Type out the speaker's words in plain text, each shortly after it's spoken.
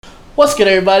What's good,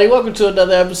 everybody? Welcome to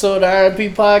another episode of the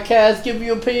RMP Podcast, giving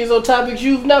you opinions on topics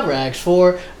you've never asked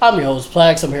for. I'm your host,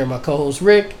 Plax. I'm here with my co-host,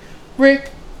 Rick.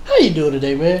 Rick, how you doing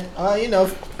today, man?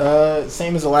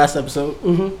 Same as the last episode.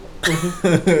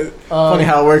 Mm-hmm. Funny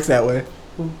how it works that way.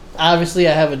 Obviously,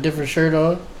 I have a different shirt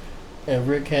on, and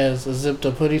Rick has a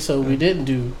zipped-up hoodie, so we didn't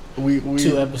do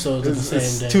two episodes the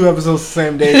same day. 2 episodes the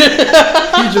same day.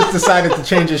 He just decided to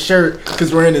change his shirt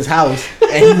because we're in his house,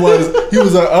 and he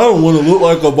was like, I don't want to look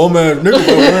like a bum ass nigga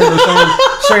by wearing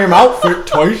the same outfit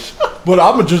twice. But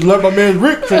I'm gonna just let my man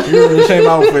Rick fit here in the same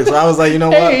outfit. So I was like, you know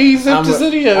what? He zipped his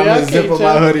hoodie up. I'm gonna zip up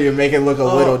my hoodie and make it look a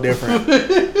little different.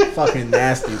 Fucking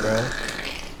nasty, bro.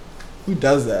 Who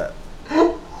does that?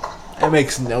 That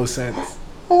makes no sense.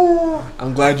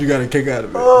 I'm glad you got a kick out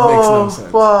of it. It makes no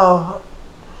sense. Wow.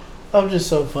 I'm just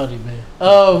so funny,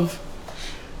 man.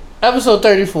 Episode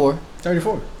 34.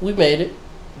 34. We made it.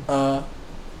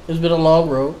 It's been a long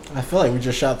road. I feel like we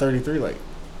just shot 33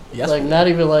 yesterday. Like not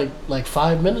even like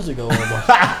 5 minutes ago almost.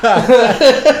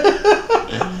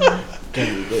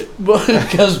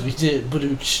 Because we did.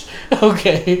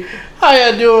 Okay. How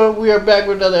y'all doing? We are back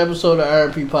with another episode of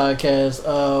RMP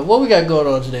Podcast. What we got going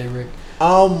on today, Rick?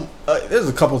 There's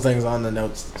a couple things on the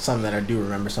notes. Some that I do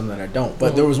remember, some that I don't.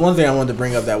 But there was one thing I wanted to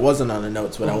bring up that wasn't on the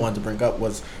notes. What I wanted to bring up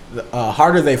was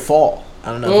Harder They Fall.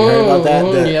 I don't know if you heard about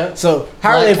that. Yeah. So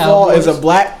Harder They Fall is a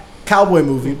black cowboy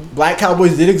movie. Black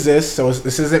cowboys did exist, so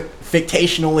this isn't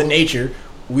fictional in nature.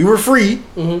 We were free,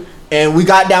 and we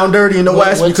got down dirty in the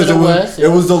West because it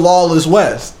was the lawless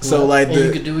West. So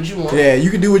you could do what you want. Yeah, you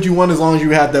could do what you want as long as you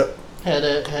had that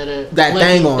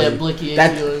thing on that you. blicky.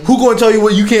 Who gonna tell you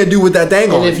what you can't do with that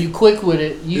thing on? And if you quick with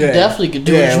it, you definitely could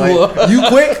do what you want. You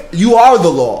quick, you are the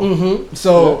law.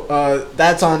 So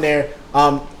that's on there.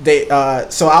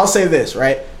 So I'll say this,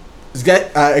 right?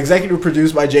 Executive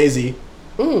produced by Jay-Z.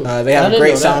 They have a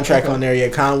great soundtrack on there. Yeah,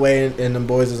 Conway and them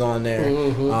boys is on there.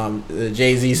 The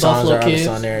Jay-Z songs are obviously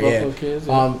on there. Kids,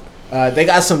 they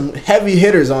got some heavy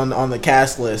hitters on the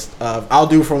cast list. I'll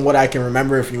do from what I can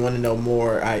remember. If you want to know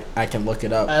more, I can look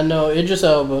it up. I know Idris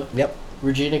Elba. Yep.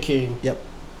 Regina King. Yep.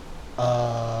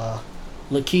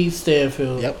 Lakeith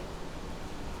Stanfield. Yep.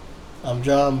 I'm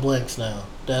drawing blanks now.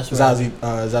 That's right. Zazie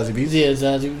Beetz. Yeah,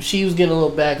 Zazie. She was getting a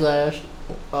little backlash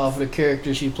off the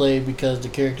character she played because the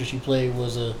character she played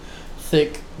was a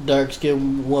thick,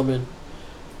 dark-skinned woman,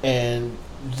 and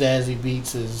Zazie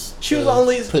Beetz is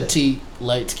only petite,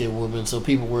 light-skinned woman. So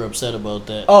people were upset about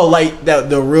that. Oh, like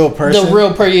the real person. The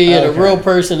real person. Yeah, okay. The real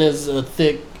person is a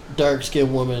thick,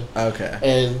 dark-skinned woman. Okay.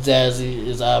 And Zazie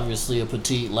is obviously a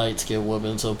petite, light-skinned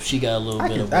woman, so she got a little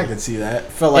bit of. I can see that.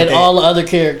 Felt like all the other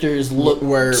characters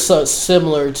were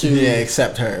similar to. Yeah,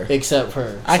 except her.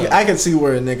 I could see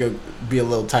where a nigga be a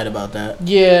little tight about that.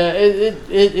 Yeah,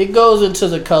 it goes into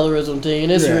the colorism thing,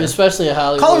 and it's especially in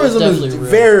Hollywood. Colorism is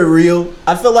very real.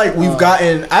 I feel like we've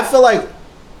gotten. I feel like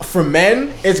for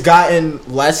men, it's gotten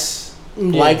less.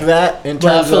 Like that in terms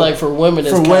but I feel like for women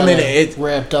it's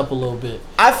ramped up a little bit.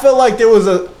 I feel like there was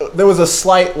a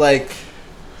slight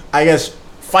I guess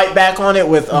fight back on it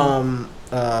with from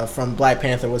Black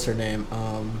Panther, what's her name?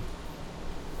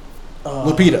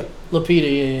 Lupita,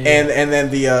 yeah. And then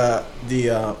the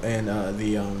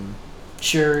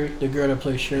Shuri, the girl that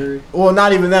plays Shuri. Well,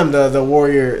 not even them. The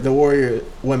warrior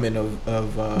women of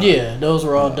those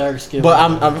were all dark skinned. But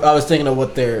I was thinking of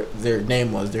what their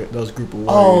name was. Those group of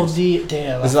warriors.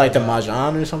 Damn. Is it like the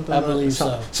Mahjong or something? I believe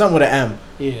so. Something with an M.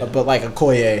 Yeah. But like a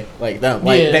Koye, like them.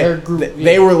 Her group.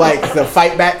 They were like the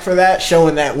fight back for that,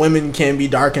 showing that women can be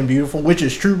dark and beautiful, which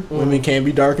is true. Women can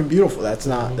be dark and beautiful. That's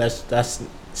not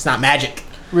it's not magic.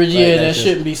 That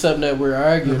shouldn't be something that we're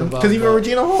arguing about. Because even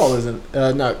Regina Hall isn't,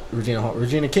 not Regina Hall,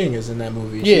 Regina King is in that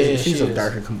movie. She's a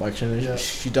darker complexion. And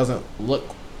she doesn't look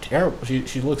terrible.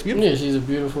 She looks beautiful. Yeah, she's a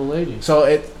beautiful lady.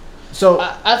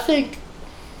 I think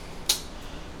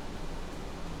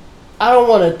I don't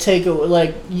want to take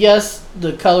it yes,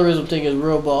 the colorism thing is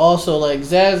real, but also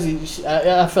Zazie.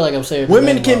 I feel like I'm saying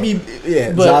women can be but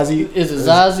Zazie. Is it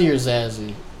Zazie or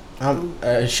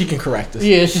Zazie? She can correct us.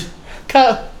 Yeah.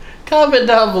 Comment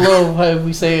down below if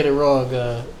we saying it wrong.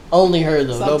 Only her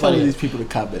though. Stop telling these people to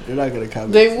comment. They're not gonna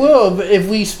comment. They will, but if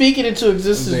we speak it into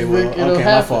existence, Rick, it'll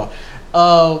happen.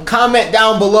 Comment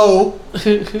down below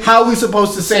how we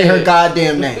supposed to say her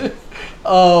goddamn name.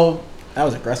 That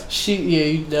was aggressive.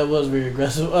 That was very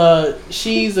aggressive.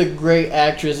 She's a great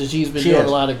actress and she's been doing a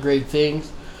lot of great things.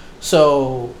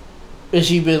 So, and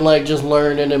she's been just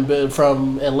learning and been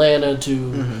from Atlanta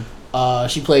to.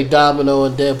 She played Domino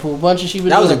in Deadpool.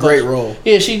 That was a great role.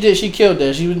 Yeah, she did. She killed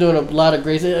that. She was doing a lot of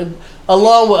great things,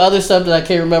 along with other stuff that I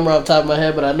can't remember off the top of my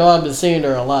head. But I know I've been seeing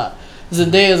her a lot.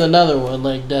 Zendaya's another one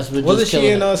like that's been. Wasn't she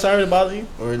in Sorry to Bother You?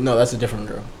 Or no, that's a different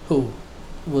girl. Who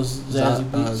was Zazie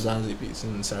Beetz? Zazie Beetz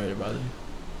in Sorry to Bother You.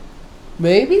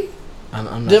 Maybe. I'm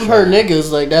not them sure. her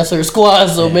niggas, like that's her squad,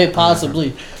 so maybe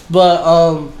possibly. But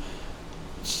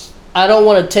I don't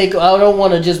want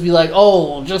to just be like,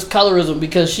 oh, just colorism,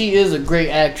 because she is a great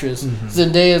actress.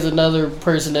 Zendaya is another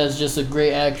person that's just a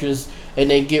great actress, and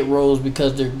they get roles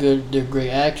because they're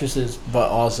great actresses. But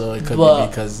also it could be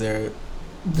because they're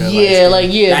but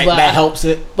that helps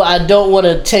it. But I don't want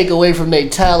to take away from their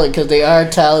talent because they are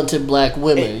talented black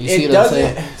women. You see what I'm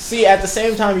saying? See, at the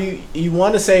same time, you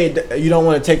want to say you don't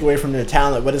want to take away from their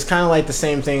talent, but it's kind of like the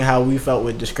same thing how we felt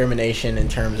with discrimination in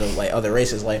terms of like other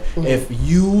races. Like if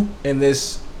you and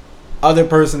this other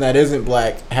person that isn't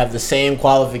black have the same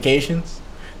qualifications,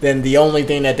 then the only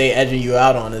thing that they edging you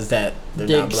out on is that they're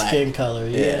not black. Skin color,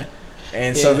 yeah.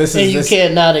 And so this is you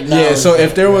can't not acknowledge. Yeah, so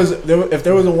if there was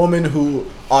a woman who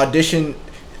auditioned,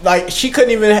 like she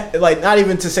couldn't even like not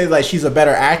even to say like she's a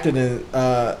better actor than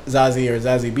Zazie or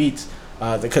Zazie Beetz,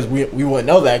 because we wouldn't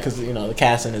know that because the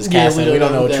casting is casting. We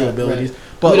don't know true abilities,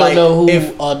 but we don't know who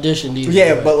if auditioned either.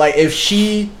 Yeah, but like if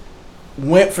she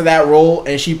went for that role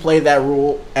and she played that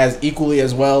role as equally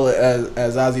as well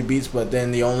as Zazie Beetz, but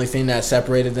then the only thing that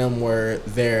separated them were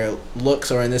their looks,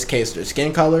 or in this case their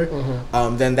skin color,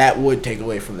 then that would take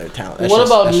away from their talent. What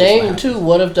about name too?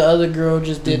 What if the other girl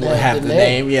just didn't have the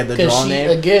name? Yeah, the draw name.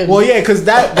 Again, well, yeah, because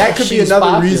that could be another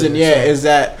popular, reason. Yeah, so. Is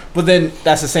that? But then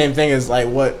that's the same thing as like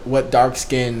what dark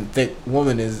skinned thick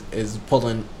woman is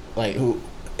pulling, like who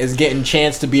is getting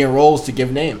chance to be in roles to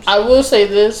give names. I will say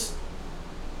this.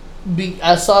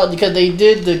 I saw because they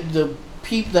did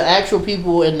the actual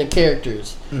people and the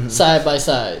characters side by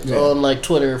side on like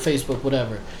Twitter or Facebook,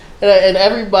 whatever, and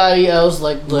everybody else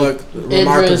like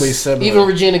remarkably similar. Even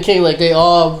Regina King, like they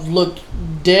all looked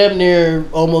damn near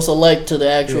almost alike to the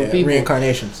actual people.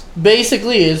 Reincarnations.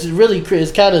 Basically, it's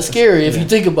kind of scary if you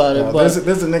think about it. But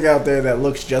there's a nigga out there that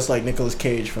looks just like Nicolas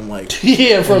Cage from like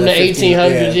from the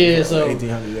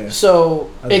 1800s. So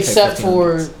except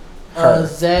for.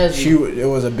 Zazie. It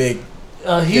was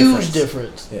a huge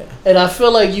difference. Yeah. And I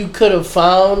feel like you could have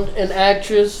found an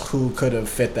actress who could have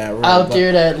fit that role out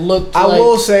there that looked I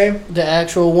will say the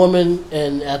actual woman,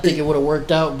 and I think it would have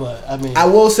worked out, but I mean, I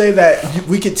will say that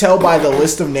we could tell by the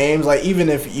list of names, like even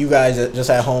if you guys just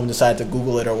at home decide to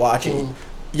Google it or watch it,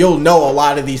 you'll know a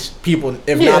lot of these people,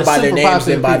 if not by their names,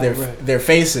 then by their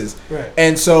faces. Right.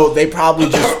 And so they probably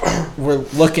just were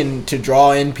looking to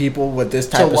draw in people with this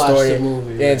type of story.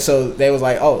 And so they was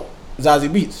like, oh, Zazie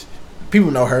Beetz.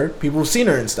 People know her. People have seen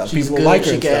her and stuff. She's people good. like her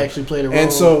she and can stuff. Actually play the role.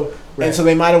 And so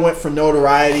they might have went for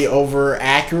notoriety over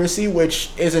accuracy,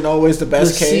 which isn't always the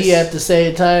best case. See, at the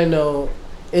same time, though,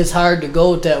 it's hard to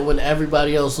go with that when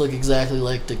everybody else look exactly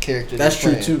like the character. That's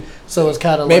true too. So it's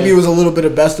kind of maybe it was a little bit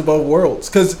of best of both worlds.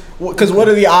 Because what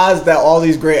are the odds that all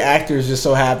these great actors just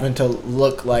so happen to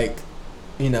look like,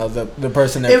 the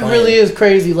person that it really is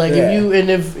crazy. Like if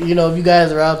you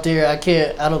guys are out there, I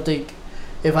don't think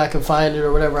if I can find it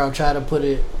or whatever, I'll try to put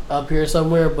it up here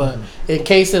somewhere. But in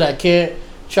case that I can't,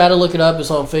 try to look it up.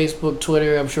 It's on Facebook,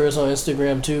 Twitter. I'm sure it's on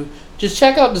Instagram too. Just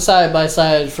check out the side by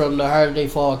sides from the Harder They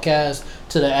Fall cast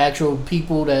to the actual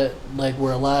people that like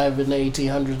were alive in the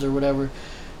 1800s or whatever.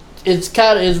 It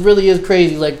really is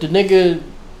crazy. Like the nigga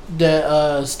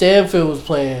that Stanfield was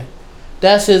playing,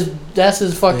 that's his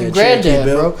fucking granddad,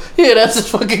 bro. Yeah, that's his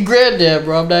fucking granddad,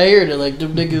 bro. I'm not hearing it. Like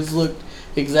them niggas looked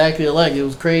exactly alike. It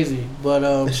was crazy, but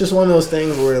it's just one of those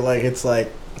things where like it's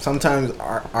like sometimes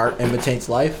art imitates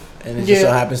life, and it just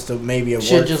so happens to maybe it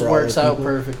shit just works out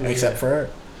perfectly, except for her.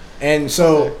 And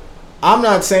so I'm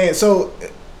not saying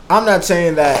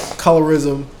that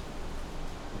colorism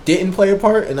didn't play a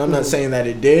part, and I'm not saying that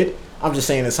it did. I'm just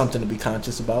saying it's something to be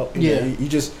conscious about. You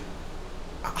just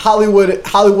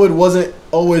Hollywood wasn't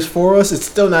always for us. It's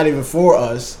still not even for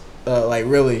us. Like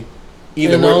really.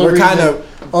 Either we're kind of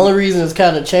only reason it's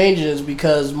kind of changing is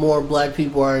because more black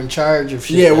people are in charge of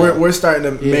shit. Yeah, we're starting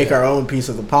to make our own piece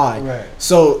of the pie. Right.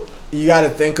 So you got to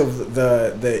think of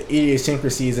the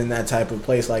idiosyncrasies in that type of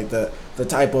place, like the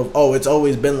type of it's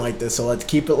always been like this, so let's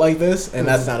keep it like this, and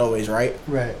that's not always right.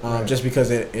 Right. Just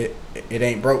because it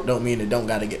ain't broke, don't mean it don't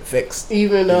got to get fixed.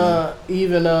 Even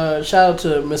shout out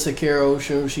to Miss Akira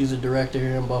Oshun. She's a director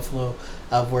here in Buffalo.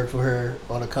 I've worked with her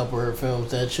on a couple of her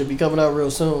films that should be coming out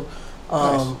real soon.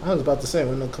 Nice. I was about to say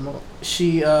when they'll come out.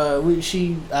 I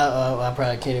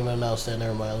probably can't even announce that.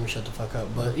 Never mind. Let me shut the fuck up.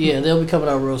 But yeah, they'll be coming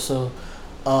out real soon.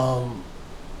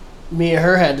 Me and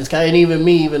her had this guy, and even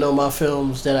me, even though my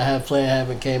films that I have planned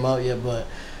haven't came out yet, but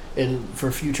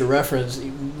for future reference,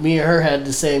 me and her had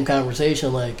the same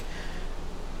conversation. Like,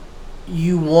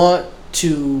 you want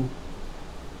to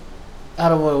I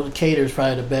don't want to cater is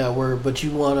probably the bad word, but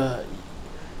you wanna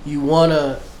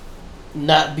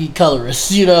not be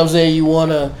colorist. You know what I'm saying? You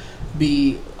wanna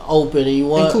be open and you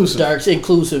want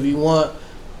inclusive. You want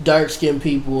dark skinned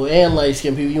people and light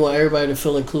skinned people. You want everybody to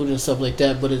feel included and stuff like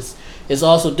that. But it's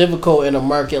also difficult in a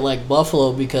market like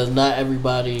Buffalo because not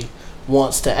everybody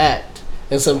wants to act,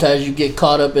 and sometimes you get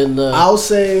caught up in the. I'll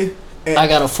say. I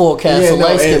got a full cast of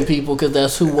light skinned people because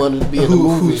that's who wanted to be in the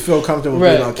movie. Who feel comfortable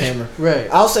being on camera. Right.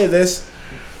 I'll say this: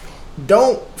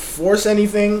 don't force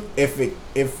anything if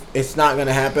it's not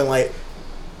gonna happen. Like,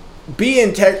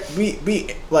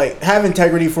 have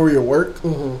integrity for your work.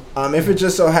 Mm-hmm. If it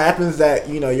just so happens that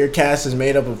your cast is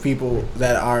made up of people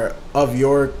that are of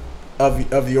your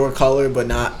color but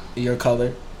not your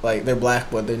color, like they're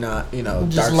black but they're not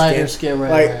just dark lighter skin,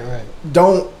 right? Like, right.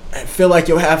 Don't feel like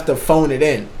you'll have to phone it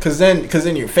in because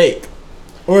then you're fake,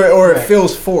 or right. It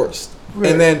feels forced,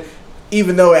 right. And then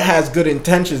even though it has good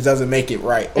intentions, doesn't make it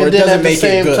right, or and it doesn't make it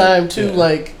good. At the same time, too,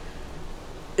 like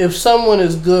if someone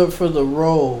is good for the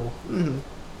role, mm-hmm.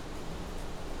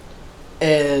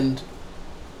 and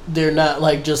they're not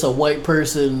like just a white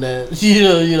person that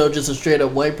just a straight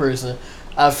up white person,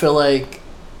 I feel like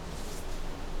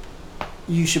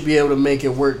you should be able to make it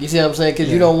work. You see what I'm saying?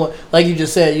 Because you don't want, like you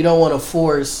just said, you don't want to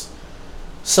force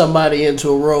somebody into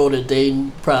a role that they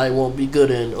probably won't be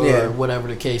good in, or whatever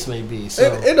the case may be.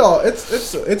 So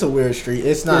it's a weird street.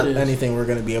 It's not anything we're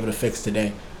gonna be able to fix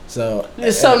today. So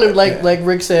it's something like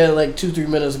Rick said like 2-3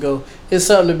 minutes ago. It's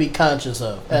something to be conscious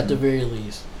of at the very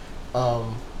least. I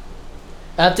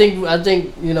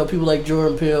think people like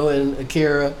Jordan Peele and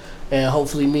Akira, and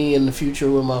hopefully me in the future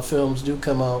when my films do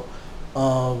come out,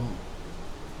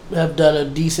 have done a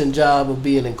decent job of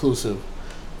being inclusive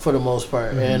for the most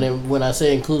part. Mm-hmm. And then when I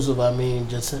say inclusive, I mean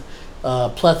just a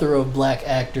plethora of black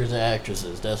actors and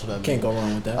actresses. That's what I mean. Can't go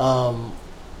wrong with that.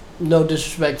 No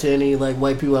disrespect to any like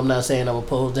white people. I'm not saying I'm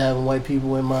opposed to having white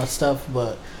people in my stuff,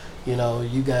 but you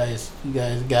guys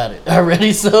got it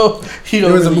already. So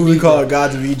there was a movie called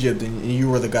Gods of Egypt, and you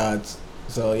were the gods.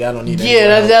 So y'all don't need.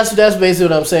 Yeah, that's basically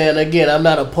what I'm saying. Again, I'm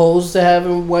not opposed to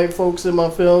having white folks in my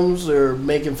films or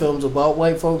making films about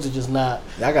white folks. It's just not.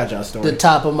 I got y'all story. The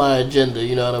top of my agenda.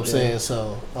 You know what I'm saying?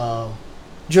 So,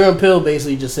 Jordan Peele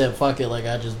basically just said, "Fuck it," like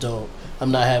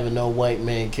I'm not having no white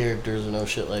main characters or no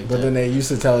shit like that. But then they used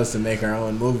to tell us to make our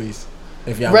own movies.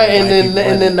 If y'all right, and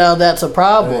then now that's a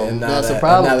problem. That's a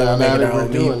problem. Now that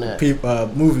we're doing that.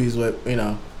 Movies with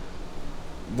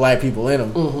black people in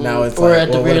them. Mm-hmm. Now it's or at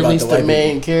the very least the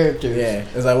main characters. Yeah,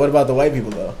 it's like, what about the white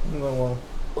people though? Well,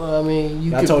 I mean,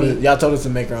 y'all told us to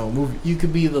make our own movie. You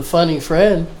could be the funny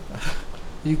friend.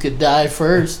 You could die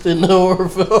first in the horror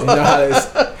film.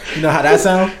 You know how that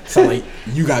sounds? Sound like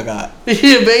you got God.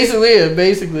 Yeah,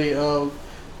 basically. Anyway.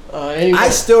 I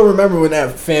still remember when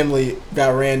that family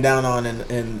got ran down on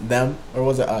in Them, or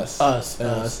was it Us? Us.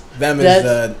 Them is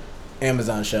the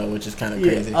Amazon show, which is kind of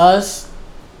crazy. Us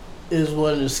is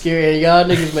one of the scary, and y'all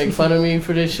niggas make fun of me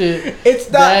for this shit. It's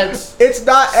not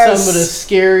some of the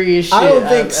scariest shit I don't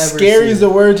think scary is the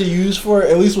word to use for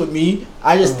it, at least with me.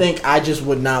 I just think I just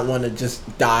would not want to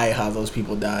just die how those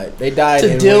people died. They died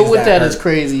to deal with that is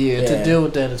crazy. Yeah, to deal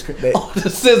with that is crazy. The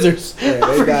scissors. Yeah,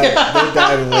 they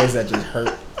died in ways that just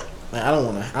hurt. Like, I don't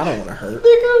want to hurt.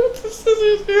 The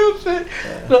scissors, shit.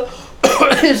 Yeah. No,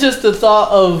 it's just the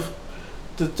thought of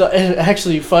and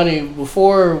actually funny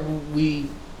before we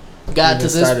got to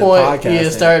this point.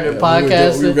 Started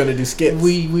podcasting. We were gonna do skits.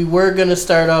 We were gonna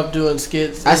start off doing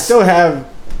skits. I still have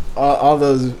all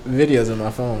those videos on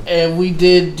my phone. And we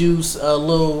did do a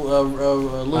little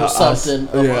something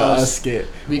of us. A skit.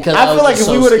 Because I feel like if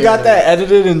we would have got that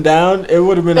edited and down, it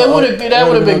would have been. That would have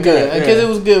been good because it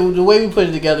was good. The way we put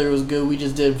it together, it was good. We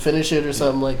just didn't finish it or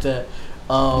something like that.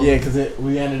 Because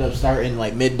we ended up starting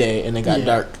like midday and it got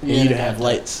dark and you didn't have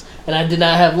lights. And I did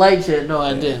not have lights yet. No,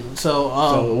 I didn't.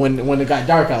 So when it got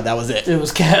dark out, that was it. It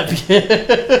was cap.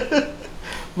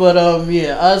 But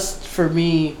us for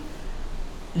me,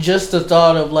 just the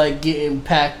thought of like getting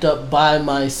packed up by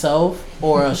myself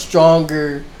or a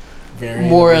stronger,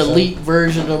 more elite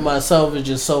version of myself is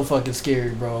just so fucking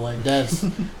scary, bro. Like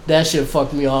that shit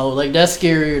fucked me all. Like that's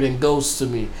scarier than ghosts to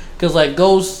me. Cause like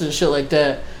ghosts and shit like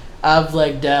that, I've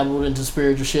like dabbled into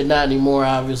spiritual shit, not anymore,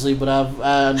 obviously, but I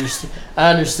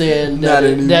understand that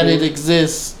it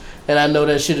exists, and I know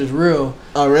that shit is real.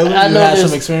 Oh, really? I know you had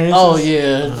some experiences? Oh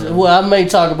yeah. Well, I may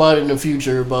talk about it in the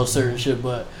future about certain shit,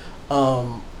 but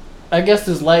I guess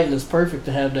this lighting is perfect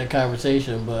to have that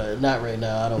conversation, but not right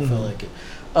now. I don't feel like it.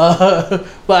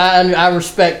 But I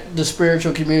respect the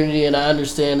spiritual community, and I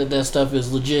understand that stuff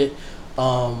is legit.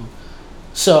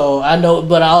 So I know,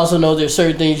 but I also know there's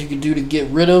certain things you can do to get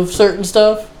rid of certain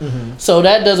stuff. Mm-hmm. So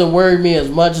that doesn't worry me as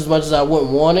much as I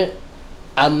wouldn't want it.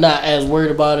 I'm not as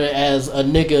worried about it as a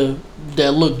nigga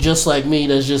that look just like me.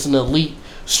 That's just an elite,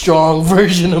 strong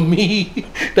version of me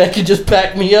that could just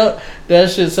pack me up. That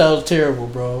shit sounds terrible,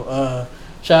 bro.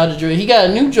 Shout out to Dre. He got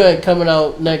a new joint coming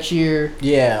out next year.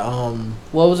 Yeah.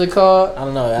 What was it called? I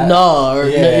don't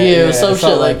know. Some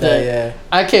shit like that. Yeah.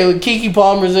 I can't. Keke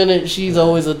Palmer's in it. She's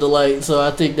always a delight. So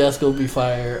I think that's gonna be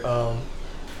fire.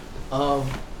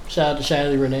 Shout out to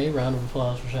Shiley Renee. Round of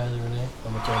applause for Shiley Renee.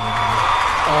 I'm gonna turn that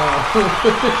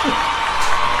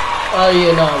oh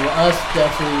yeah, no, us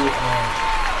definitely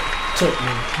took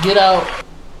me. Get Out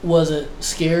wasn't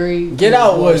scary. Get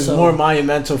Out was more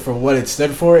monumental for what it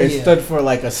stood for. It stood for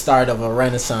like a start of a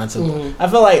renaissance. I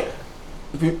feel like,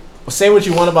 say what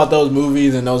you want about those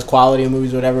movies and those quality of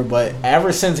movies, or whatever, but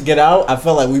ever since Get Out, I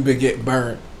feel like we've been getting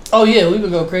burned. Oh yeah, we've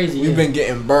been going crazy. We've been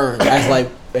getting burned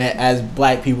as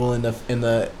black people in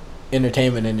the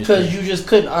entertainment industry. Because you just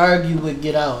couldn't argue with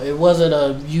Get Out. It wasn't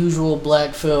a usual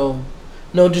black film.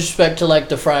 No disrespect to like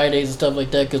the Fridays and stuff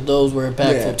like that, because those were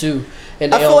impactful too.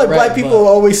 And I feel like black people are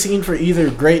always seen for either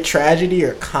great tragedy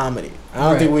or comedy. I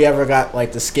don't think we ever got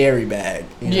like the scary bag.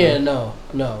 You know?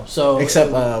 No. So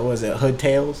except what was it, Hood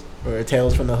Tales or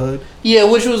Tales from the Hood? Yeah,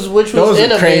 which was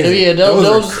innovative. Crazy. Yeah,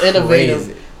 those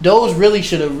innovative. Those really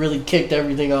should have really kicked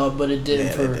everything off, but it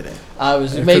didn't.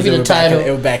 Obviously, maybe the title.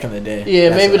 It was back in the day. Yeah,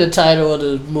 maybe the title of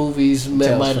the movies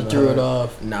might have threw it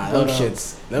off. Nah, them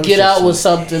shits. Get Out was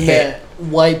something that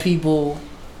white people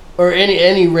or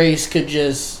any race could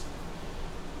just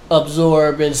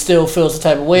absorb and still feel some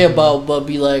type of way about, but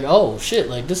be like, oh shit,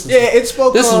 like this is is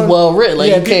well written.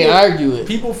 Like you can't argue it.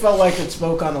 People felt like it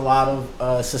spoke on a lot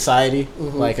of society,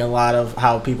 like a lot of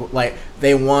how people like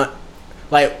they want.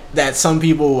 Like, that some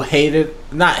people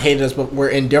not hated us, but were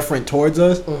indifferent towards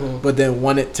us, but then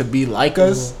wanted to be like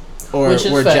us, or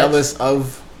were jealous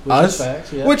of us,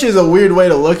 which is a weird way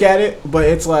to look at it, but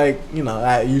it's like,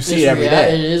 you see it every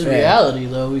day. It is reality,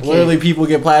 though. Literally, people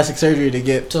get plastic surgery to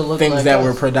get things like that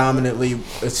were predominantly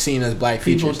seen as black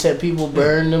features. People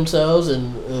burn themselves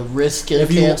and risk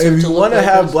getting cancer. If you want to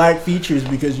have black features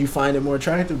because you find it more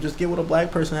attractive, just get with a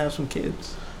black person and have some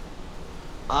kids.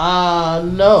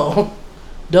 No.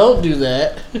 Don't do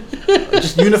that.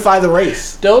 Just unify the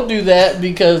race. Don't do that,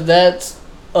 because that's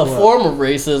a form of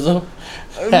racism.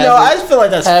 No, I just feel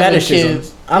like that's fetishism.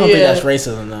 Kids. I don't think that's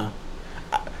racism, though.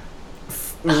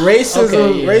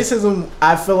 Racism,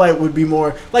 I feel like would be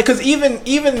more like, because even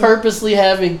purposely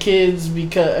having kids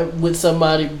with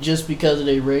somebody just because of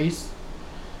their race.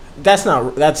 That's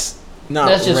not just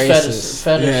racist.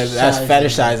 That's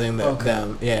fetishizing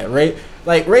them. Yeah, right.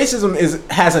 Like, racism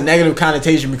has a negative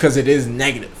connotation because it is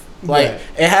negative. Like,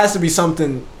 it has to be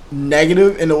something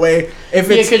negative in a way.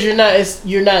 Because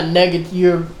you're not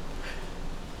negative.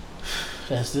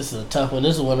 This is a tough one.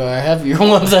 This is one of our heavier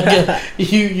ones. I guess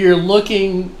you're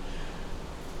looking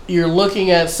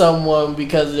at someone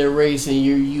because of their race, and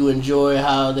you enjoy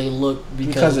how they look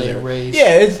because of their race.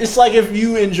 Yeah, it's like if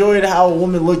you enjoyed how a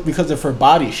woman looked because of her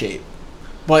body shape.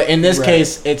 But in this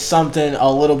case, it's something a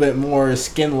little bit more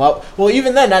skin level. Well,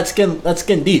 even then, that's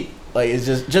skin deep. Like, it's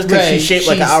just because she's shaped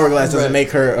like an hourglass doesn't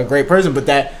make her a great person. But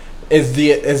that is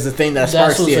the thing that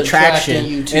sparks the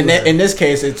attraction. And in this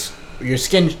case, it's your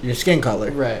skin color.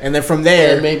 Right. And then from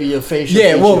there, and maybe your facial.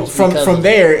 Yeah. Well, from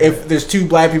there, if there's two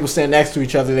black people standing next to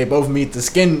each other, they both meet the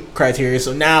skin criteria.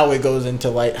 So now it goes into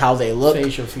like how they look.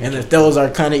 Facial features. And if those are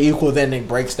kind of equal, then it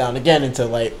breaks down again into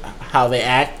like how they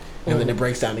act. And then it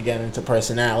breaks down again into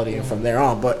personality, and from there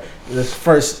on. But this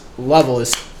first level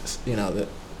is,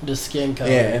 the skin color.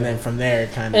 Yeah, and then from there,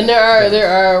 kind of. And there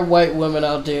are white women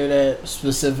out there that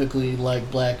specifically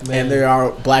like black men. And there are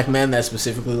black men that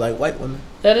specifically like white women.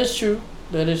 That is true.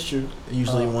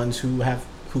 Usually ones who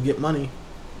get money,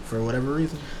 for whatever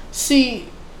reason. See,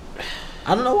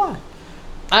 I don't know why.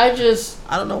 I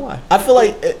don't know why. I feel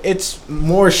like it's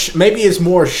more. Maybe it's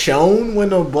more shown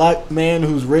when a black man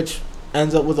who's rich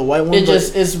ends up with a white woman.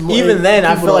 Even then,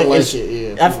 I feel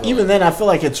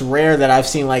like it's rare that I've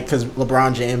seen, like, because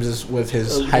LeBron James is with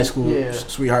his high school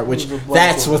sweetheart, which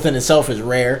that's within itself is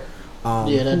rare. Who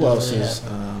else is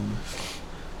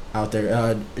out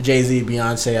there? Jay-Z,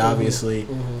 Beyonce, obviously.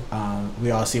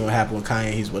 We all see what happened with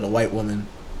Kanye. He's with a white woman,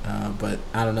 but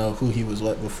I don't know who he was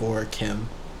with before Kim.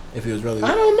 If he was really,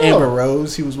 I don't know. Amber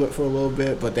Rose, he was with for a little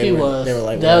bit, but they were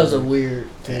like, that was a weird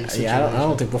thing. Yeah, I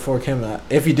don't think before Kim.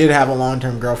 If he did have a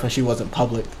long-term girlfriend, she wasn't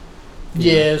public.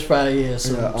 Yeah, it's probably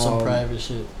some private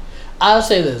shit. I'll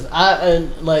say this: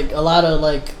 like a lot of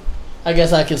I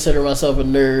guess I consider myself a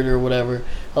nerd or whatever.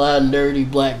 A lot of nerdy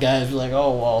black guys be like,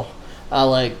 oh well, I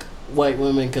like white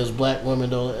women because black women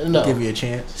don't. No, give you a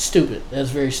chance. Stupid. That's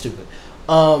very stupid.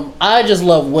 I just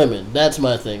love women. That's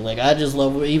my thing. Like I just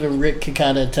love. Even Rick can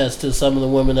kind of attest to some of the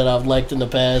women that I've liked in the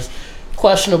past.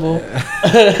 Questionable.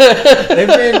 they've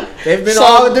been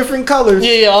all different colors.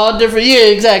 Yeah, all different. Yeah,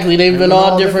 exactly. They've been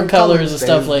all different colors and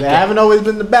stuff like that. They haven't always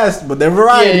been the best, but they're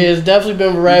variety. Yeah, it's definitely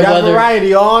been variety. You got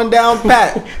variety on down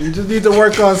pat. You just need to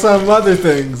work on some other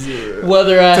things.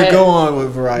 Go on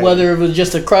with variety. Whether it was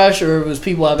just a crush or it was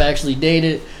people I've actually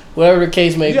dated. Whatever the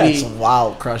case may be. You got some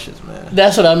wild crushes, man.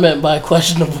 That's what I meant by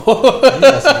questionable. You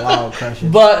got some wild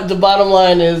crushes. But the bottom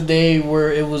line is it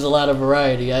was a lot of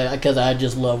variety because I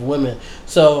just love women.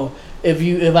 So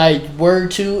if I were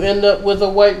to end up with a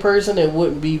white person, it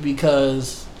wouldn't be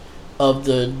because of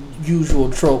the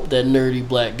usual trope that nerdy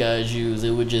black guys use.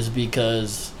 It would just be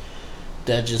because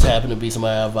that just happened to be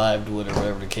somebody I vibed with or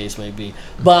whatever the case may be.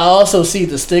 But I also see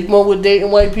the stigma with dating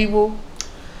white people.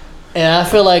 And I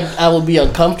feel like I would be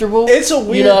uncomfortable. It's a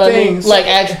weird thing. I mean?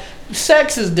 Like,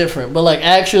 sex is different, but like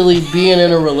actually being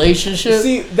in a relationship.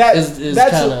 See,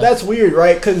 that's weird,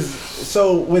 right? Because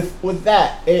so with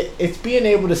that, it's being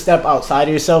able to step outside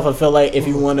of yourself. I feel like if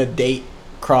you want to date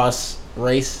cross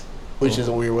race, which is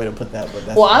a weird way to put that, but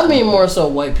that's I mean more so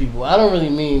white people. I don't really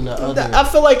mean the other. I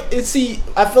feel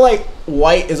like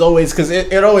white is always because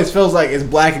it always feels like it's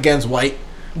black against white.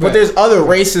 But there's other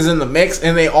races in the mix,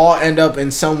 and they all end up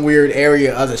in some weird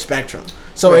area of the spectrum.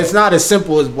 So it's not as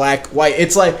simple as black, white.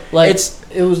 It's like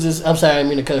it was just. I'm sorry, I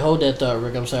mean to hold that thought,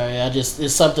 Rick. I'm sorry.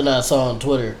 It's something I saw on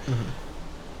Twitter.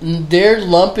 Mm-hmm. They're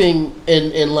lumping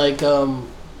in like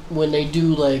when they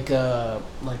do like the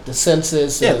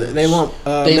census. Yeah, they lump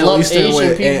Asian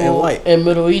with, people and white and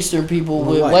Middle Eastern people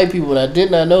with white people. And I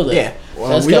did not know that. Yeah,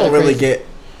 well, we don't really get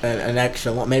an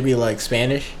extra lump. Maybe like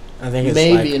Spanish. I think it's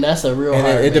maybe, and that's a real.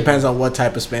 And it depends on what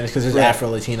type of Spanish, because there's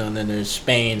Afro-Latino, and then there's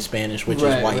Spanish, which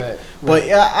is white. Right. But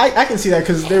yeah, I can see that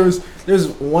because there's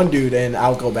one dude, and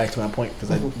I'll go back to my point because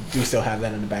I do still have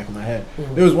that in the back of my head.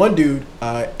 Mm-hmm. There was one dude,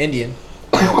 Indian,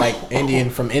 like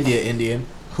Indian from Indian,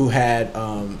 who had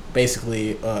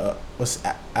basically what's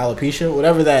alopecia,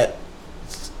 whatever that,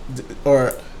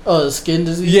 or the skin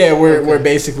disease. Yeah, where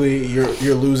basically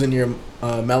you're losing your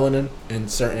melanin in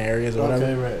certain areas or whatever.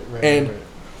 Okay, right. And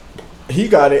he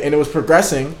got it, and it was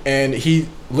progressing, and he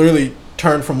literally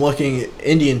turned from looking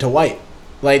Indian to white.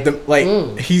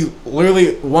 He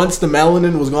literally, once the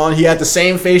melanin was gone, he had the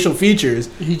same facial features.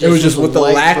 It was just with the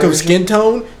lack of skin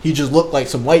tone, he just looked like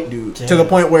some white dude. Damn. To the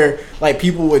point where like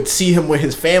people would see him with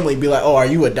his family, be like, "Oh, are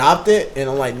you adopted?" And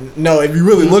I'm like, "No. If you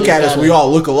really look at us, we all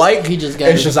look alike.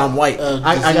 It's just I'm white.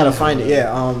 I gotta find it.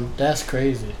 Yeah. That's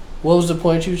crazy. What was the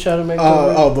point you were trying to make?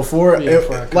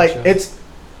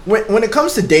 When it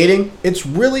comes to dating, it's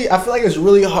really, I feel like it's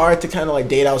really hard to kind of like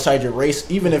date outside your race,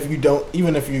 even if you go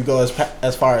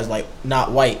as far as like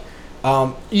not white.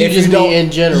 If you don't in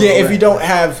general. Yeah, if you don't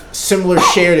have similar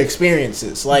shared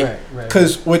experiences, like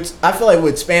because I feel like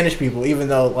with Spanish people, even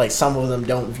though like some of them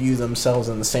don't view themselves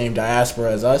in the same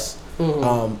diaspora as us.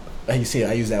 Mm-hmm. You see,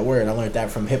 I use that word. I learned that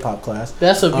from hip hop class.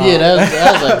 That's that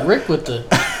was like Rick with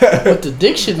the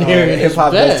dictionary. Hip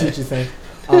hop does teach you things.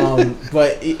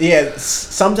 But yeah,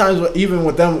 sometimes even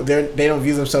with them, they don't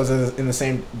view themselves as in the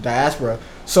same diaspora.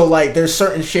 So like, there's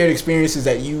certain shared experiences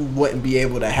that you wouldn't be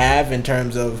able to have in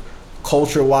terms of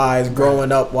culture wise,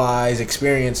 growing up wise,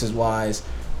 experiences wise.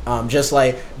 Just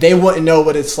like they wouldn't know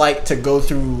what it's like to go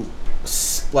through,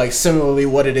 like similarly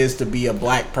what it is to be a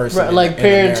black person. Right, like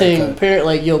parenting,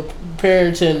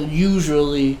 parenting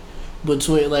usually.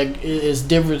 Between like it's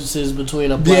differences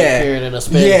between a black parent and a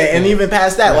Spanish parent. And even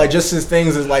past that, like just as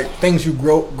things as like things you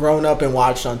grown up and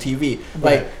watched on TV.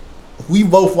 Like we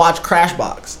both watched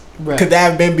Crashbox. Could that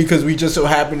have been because we just so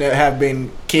happened to have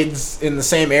been kids in the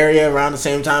same area around the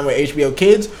same time with HBO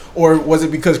Kids, or was it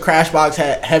because Crashbox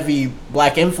had heavy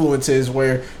black influences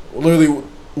where literally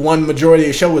one majority of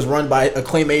the show was run by a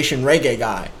claymation reggae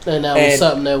guy, and that was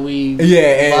something that we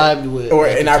vibed with,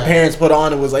 and our parents put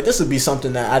on and was like, this would be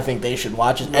something that I think they should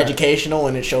watch. It's educational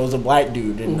and it shows a black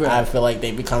dude, and I feel like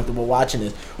they'd be comfortable watching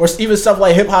this. Or even stuff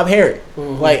like Hip Hop Harry,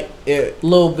 like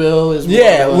Lil Bill is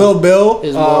Lil Bill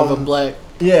is more of a black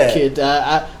kid.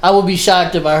 I would be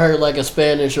shocked if I heard like a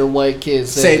Spanish or white kid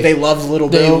say they loved Lil Bill.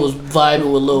 They was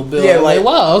vibing with Lil Bill. Yeah, like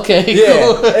wow, okay,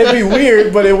 cool. It'd be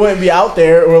weird, but it wouldn't be out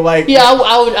there or like. Yeah,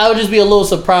 I would just be a little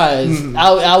surprised. Mm-hmm.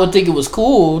 I would think it was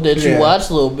cool that you watched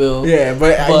Lil Bill. Yeah,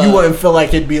 but you wouldn't feel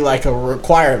like it'd be like a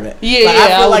requirement. Yeah, like,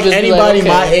 I feel like anybody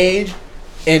my age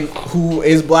and who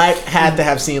is black had to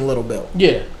have seen Lil Bill.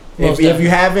 Yeah. If you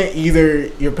haven't, either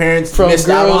your parents from missed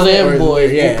girls out on and it,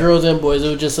 boys, girls and boys, it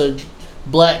was just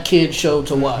black kid show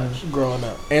to watch growing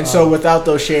up. And so without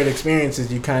those shared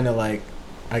experiences, you kind of like,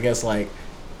 I guess like,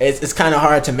 it's kind of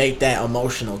hard to make that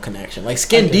emotional connection. Like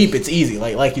Skin Deep, it's easy.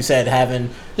 Like you said,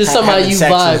 having just somebody you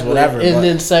vibe is whatever, with, and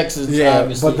then sex is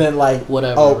obviously. But then like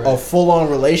whatever, a full on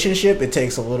relationship, it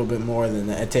takes a little bit more than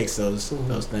that. It takes those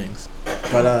things.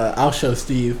 But I'll show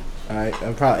Steve. All right,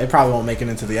 it probably won't make it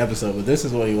into the episode, but this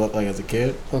is what he looked like as a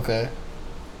kid. Okay.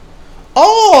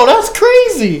 Oh, that's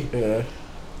crazy. Yeah.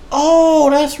 Oh,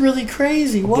 that's really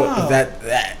crazy. Wow. But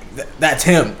that's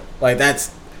him. Like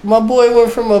that's. My boy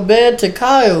went from a bed to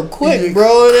Kyle quick,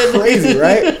 bro. Crazy,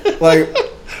 right?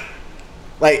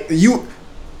 like you,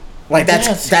 like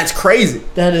that's crazy.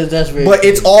 That's very. But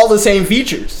crazy. It's all the same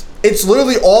features. It's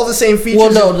literally all the same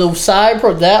features. Well, no, the side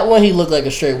that one he looked like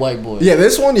a straight white boy. Yeah,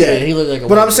 this one, yeah, he looked like a.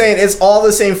 But I'm saying it's all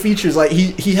the same features. Like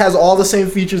he has all the same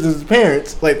features as his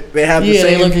parents. Like they have the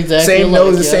same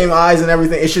nose, the same eyes, and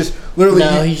everything. It's just literally.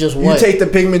 Now he's just white. You take the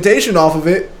pigmentation off of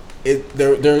it.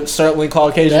 They're certainly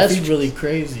Caucasian. That's features. really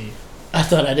crazy. I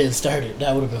thought I didn't start it.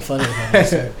 That would have been funny if I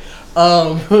started.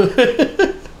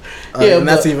 Yeah, and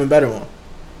that's an even better one.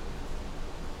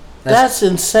 That's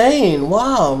insane!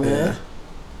 Wow, man. Yeah.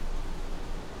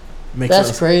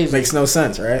 That's crazy. Makes no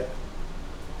sense, right?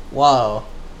 Wow.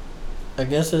 I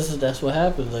guess that's what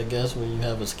happens. I guess when you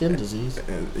have a skin disease.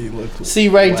 See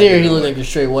right there, he looked like a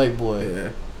straight white boy.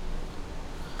 Yeah.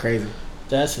 Crazy.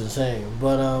 That's insane.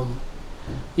 But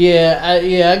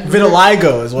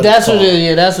vitiligo is what that's it's called. what it is.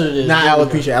 Yeah, that's what it is. Not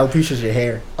alopecia. Alopecia is your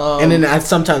hair, and then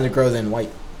sometimes it grows in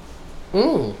white.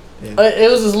 Yeah. It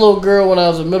was this little girl when I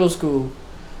was in middle school.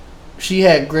 She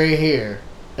had gray hair,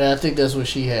 and I think that's what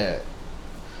she had.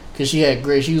 Cause she had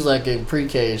gray. She was like in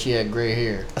pre-K, and she had gray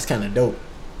hair. That's kind of dope.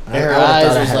 And her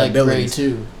eyes was like gray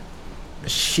too.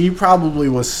 She probably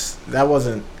was. That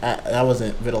wasn't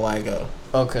vitiligo.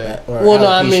 Okay. Well, no,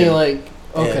 I mean like.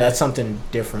 Okay. Yeah, that's something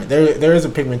different. There is a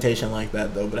pigmentation like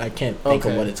that though, but I can't think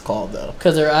of what it's called though.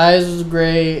 Because her eyes was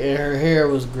gray and her hair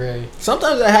was gray.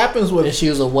 Sometimes that happens with. And she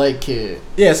was a white kid.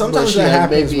 Yeah, sometimes that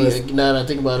happens. Maybe now that I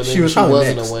think about it, maybe she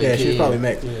wasn't mixed. A white kid. She was probably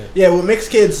mixed. Yeah, with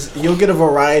mixed kids, you'll get a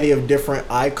variety of different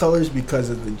eye colors because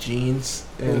of the genes,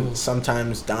 and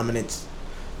sometimes dominants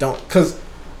don't. Because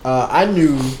I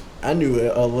knew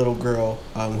a little girl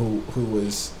who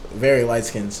was very light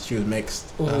skinned. She was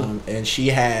mixed, and she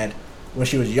had. When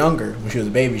she was younger, when she was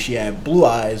a baby, she had blue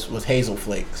eyes with hazel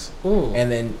flakes. And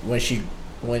then when she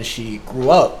grew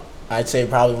up, I'd say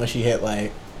probably when she hit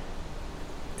like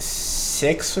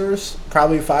 6 or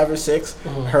probably 5 or 6,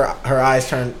 her eyes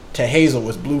turned to hazel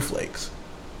with blue flakes.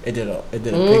 It did a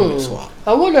pigment swap.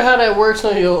 I wonder how that works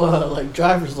on your like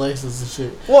driver's license and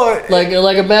shit. Well,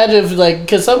 like imagine if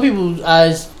because some people's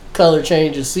eyes color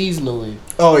changes seasonally.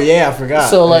 Oh yeah, I forgot.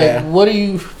 So like, what do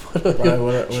you?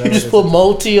 You just put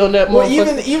multi on that. Well,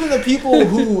 even the people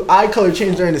who eye color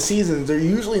change during the seasons, they're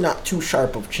usually not too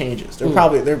sharp of changes. They're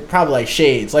probably like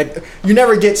shades. Like you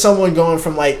never get someone going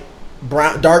from like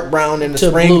dark brown in the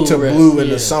spring to blue in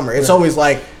the summer. It's always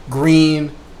like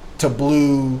green to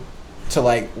blue to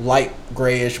like light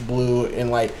grayish blue,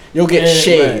 and like you'll get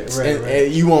shades,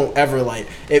 and you won't ever like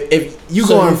if you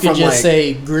going from just like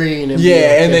say green and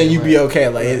and then you be okay.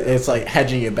 Like it's like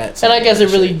hedging your bets. And I guess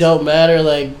it really don't matter.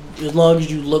 Like as long as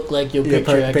you look like your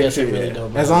picture, I guess it really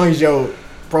don't matter. As long as your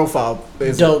profile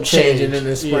isn't changing in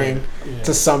the spring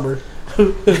to summer. a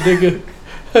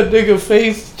nigga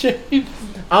face change.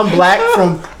 I'm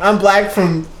black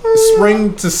from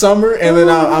spring to summer, and then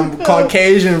I'm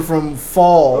Caucasian from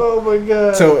fall. Oh my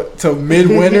god! To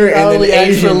midwinter, and then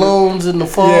Asian loans in the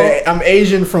fall. Yeah, I'm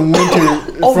Asian from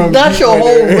winter. That's your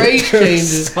whole race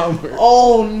changes.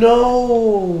 Oh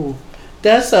no,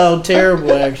 that sounds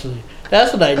terrible. Actually,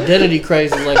 that's an identity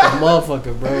crisis, like a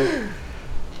motherfucker, bro.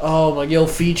 Oh my, your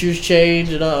features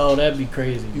change, and that'd be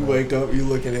crazy. Bro. You wake up, you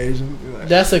look at Asian. Like,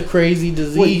 that's a crazy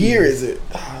disease. What year is it?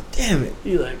 Oh, damn it!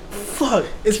 You're like, fuck.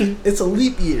 It's a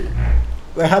leap year.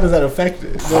 Like, how does that affect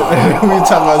it? We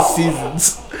talking about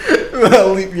seasons. A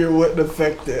leap year wouldn't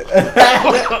affect it.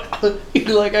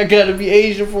 You're like, I gotta be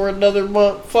Asian for another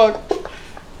month. Fuck.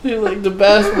 You're like, the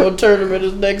basketball tournament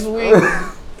is next week.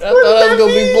 I thought I was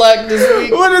gonna be black this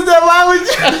week. What is that? Why would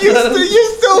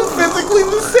you're still physically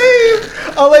the same?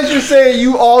 Unless you're saying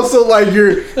you also like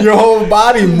your whole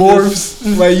body morphs,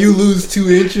 like you lose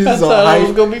 2 inches I on thought height. I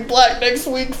was gonna be black next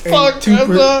week. Fuck,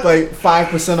 like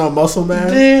 5% on muscle mass.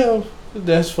 Damn,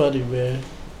 that's funny, man.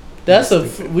 That's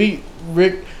Phil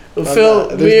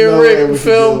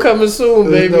coming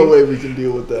soon, There's baby. no way we can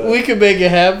deal with that. We can make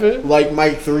it happen. Like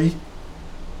Mike 3.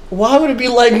 Why would it be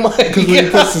like Mike? Because when he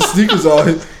puts the sneakers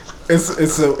on,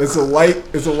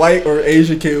 it's a white or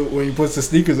Asian kid when he puts the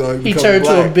sneakers on. He turned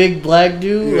to a big black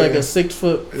dude, like a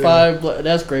 6'5".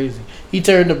 That's crazy. He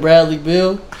turned to Bradley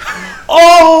Beal.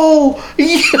 Oh, no.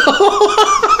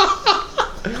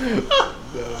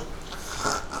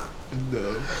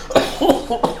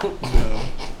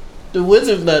 The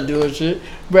Wizards not doing shit.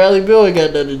 Bradley Beal ain't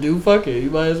got nothing to do. Fuck it, you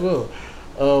might as well.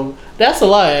 That's a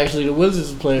lie. Actually, the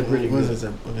Wizards are playing pretty good.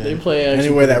 They play actually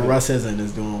anywhere that Russ isn't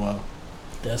is doing well.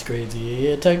 That's crazy.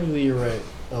 Yeah, technically you're right.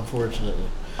 Unfortunately.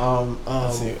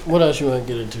 Let's see. What else you want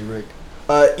to get into, Rick?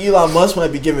 Elon Musk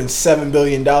might be giving $7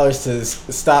 billion to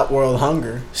stop world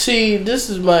hunger. See, this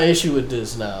is my issue with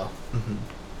this now. Mm-hmm.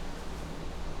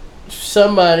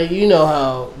 Somebody, you know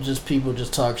how just people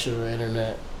just talk shit on the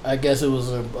internet. I guess it was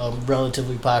a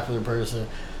relatively popular person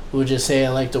who was just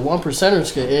saying like the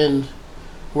 1%ers could end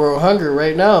world hunger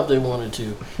right now if they wanted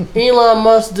to. Elon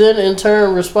Musk then in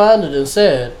turn responded and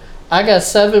said, "I got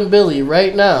 $7 billion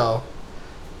right now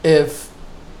if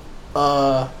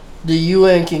the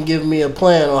UN can give me a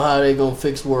plan on how they gonna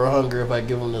fix world hunger if I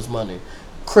give them this money."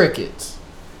 Crickets.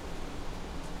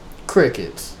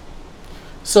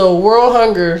 So world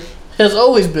hunger has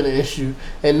always been an issue,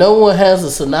 and no one has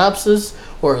a synopsis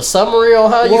or a summary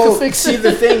on how you can fix it. See,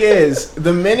 the thing is,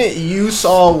 the minute you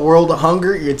solve world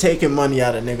hunger, you're taking money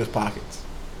out of niggas' pockets.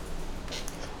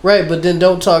 Right, but then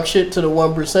don't talk shit to the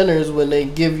 1%ers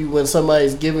when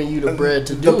somebody's giving you the bread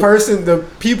to do it. The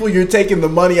people you're taking the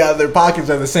money out of their pockets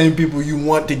are the same people you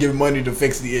want to give money to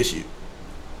fix the issue.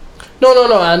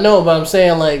 No, I know, but I'm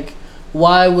saying like,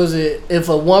 why was it if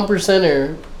a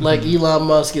 1%er like Elon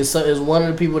Musk is one of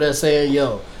the people that's saying,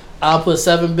 "Yo, I'll put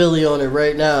 $7 billion on it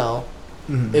right now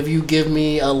if you give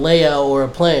me a layout or a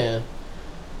plan,"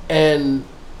 and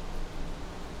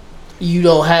you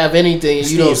don't have anything, and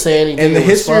Steve, you don't say anything. In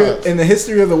the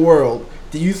history of the world,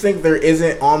 do you think there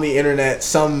isn't on the internet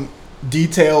some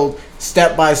detailed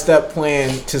step-by-step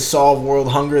plan to solve world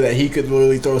hunger that he could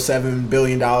literally throw $7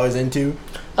 billion into?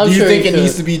 Do you think it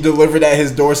needs to be delivered at his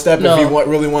doorstep if he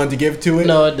really wanted to give to it?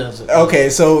 No, it doesn't. Okay,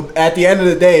 so at the end of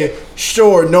the day,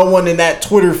 sure, no one in that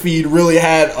Twitter feed really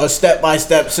had a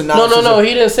step-by-step synopsis. No,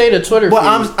 he didn't say the Twitter feed.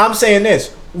 But I'm saying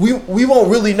this. We won't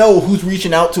really know who's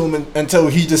reaching out to him until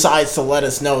he decides to let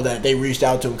us know that they reached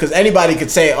out to him. Because anybody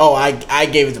could say, "Oh, I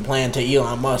gave the plan to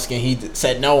Elon Musk and he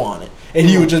said no on it," and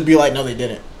he would just be like, "No, they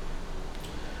didn't."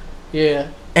 Yeah.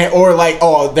 Or like,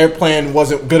 "Oh, their plan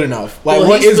wasn't good enough." Like,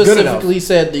 what is good enough? He specifically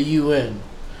said the UN.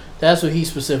 That's what he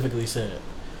specifically said.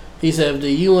 He said if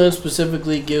the UN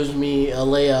specifically gives me a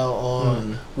layout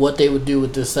on what they would do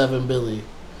with this $7 billion,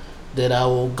 then I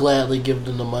will gladly give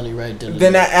them the money right then.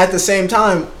 Then at the same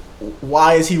time,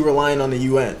 why is he relying on the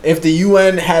UN? If the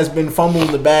UN has been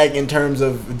fumbling the bag in terms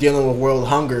of dealing with world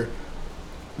hunger,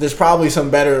 there's probably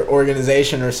some better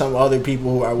organization or some other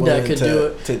people who are willing to do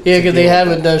it. Because they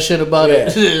haven't done shit about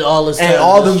it all this time. And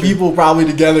all them people probably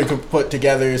together could put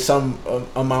together some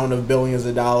amount of billions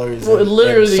of dollars. Well,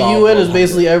 literally, the UN is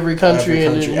basically every country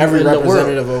in every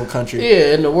representative of a country.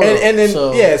 Yeah, in the world. And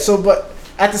then but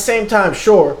at the same time,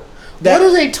 sure. What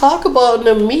do they talk about in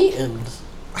the meetings?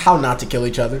 How not to kill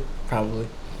each other, probably.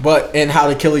 And how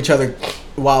to kill each other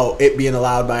while it being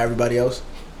allowed by everybody else.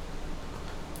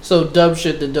 So dumb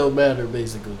shit that don't matter,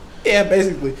 basically. Yeah,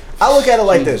 basically. I look at it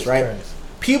like this, right? Christ.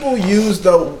 People use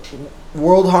the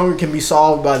world hunger can be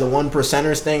solved by the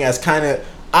 1%ers thing as kind of...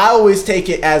 I always take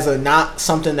it as a not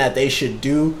something that they should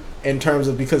do in terms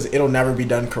of because it'll never be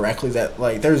done correctly. That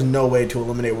like there's no way to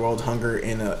eliminate world hunger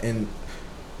in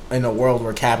a world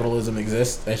where capitalism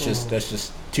exists. That's just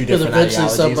two different ideologies.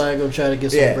 Because eventually somebody gonna try to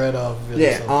get some bread off of it.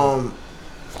 Yeah.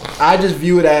 I just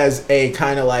view it as a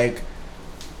kind of like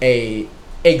a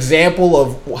example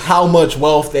of how much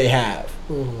wealth they have,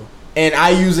 and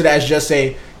I use it as just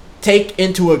take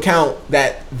into account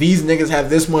that these niggas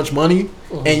have this much money,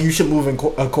 and you should move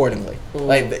accordingly.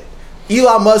 Like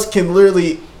Elon Musk can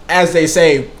literally, as they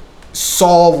say,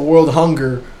 solve world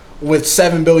hunger with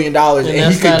 $7 billion,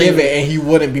 and he could give it, and he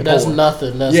wouldn't be poor. That's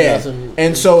nothing. That's nothing.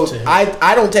 And so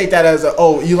I don't take that as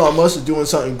Elon Musk is doing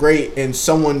something great, and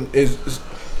someone is.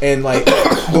 And like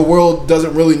the world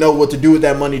doesn't really know what to do with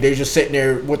that money. They're just sitting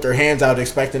there with their hands out,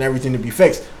 expecting everything to be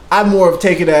fixed. I more of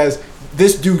take it as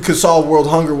this dude could solve world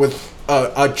hunger with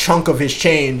a chunk of his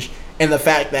change, and the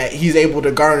fact that he's able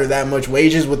to garner that much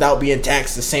wages without being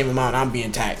taxed the same amount I'm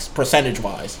being taxed percentage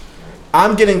wise.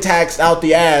 I'm getting taxed out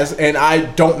the ass, and I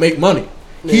don't make money.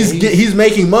 Yeah, he's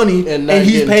making money, and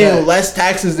he's paying less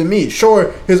taxes than me.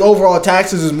 Sure, his overall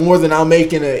taxes is more than I'll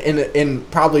make in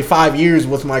probably 5 years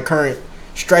with my current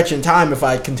stretch in time if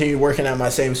I continue working at my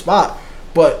same spot,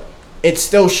 but it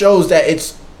still shows that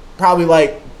it's probably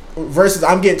like versus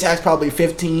I'm getting taxed probably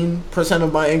 15%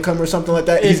 of my income or something like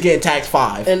that. He's getting taxed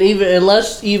 5. And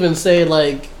let's even say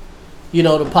like, you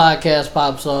know, the podcast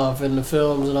pops off and the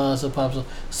films and all that stuff pops off.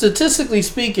 Statistically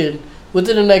speaking,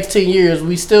 within the next 10 years,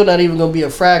 we still not even going to be a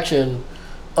fraction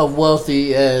of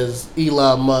wealthy as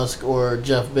Elon Musk or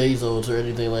Jeff Bezos or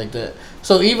anything like that.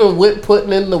 So even with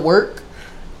putting in the work,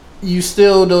 you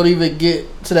still don't even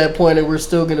get to that point, and we're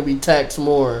still going to be taxed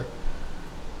more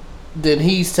than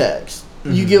he's taxed.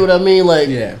 Mm-hmm. You get what I mean? Like,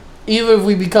 even if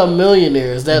we become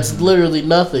millionaires, that's literally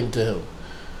nothing to him.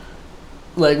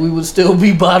 Like, we would still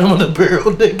be bottom of the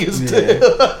barrel niggas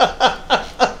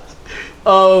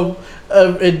too.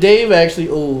 And Dave actually,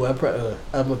 I'm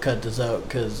gonna cut this out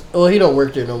because he don't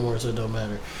work there no more, so it don't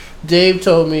matter. Dave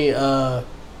told me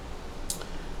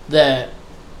that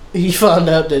he found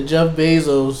out that Jeff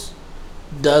Bezos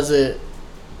doesn't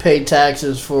pay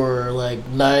taxes for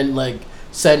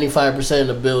 75% of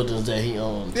the buildings that he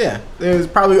owns. Yeah, it was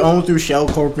probably owned through shell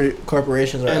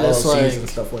corporations or LLCs and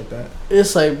stuff like that.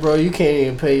 It's like, bro, you can't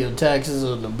even pay your taxes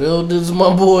on the buildings,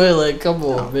 my boy. Like, come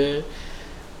on, man.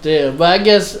 Damn, but I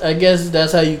guess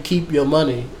that's how you keep your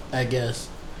money. I guess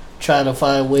trying to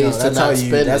find ways to not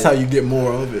spend it. That's how you get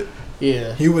more of it.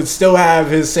 Yeah, he would still have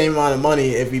his same amount of money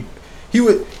if he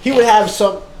would have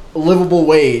some livable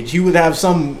wage. He would have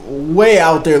some way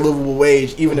out there livable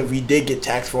wage, even if he did get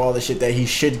taxed for all the shit that he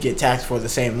should get taxed for the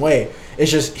same way.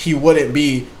 It's just he wouldn't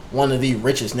be one of the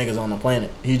richest niggas on the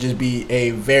planet. He'd just be a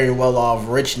very well off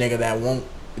rich nigga that won't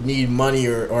need money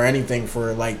or anything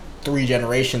for 3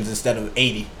 generations instead of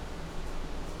 80.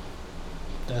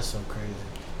 That's so crazy.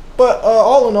 But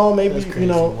all in all, maybe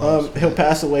he'll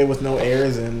pass away with no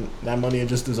heirs, and that money will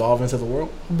just dissolve into the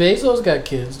world. Bezos got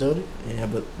kids, don't he? Yeah,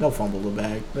 but they'll fumble the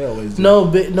bag. They always do.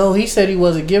 No, he said he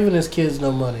wasn't giving his kids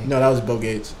no money. No, that was Bill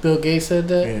Gates. Bill Gates said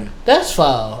that. Yeah, that's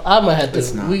foul. I might have to.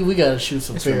 It's not. We gotta shoot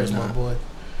some fairs, my boy.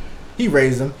 He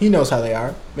raised them. He knows how they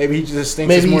are. Maybe he just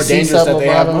thinks it's more dangerous that they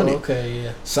have money. Okay,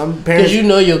 yeah. Some parents, because you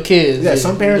know your kids. Yeah,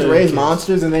 some parents raise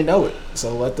monsters and they know it.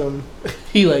 So let them.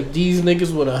 He like these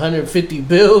niggas with 150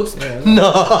 bills. Yeah,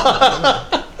 no.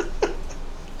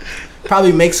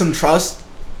 Probably make some trust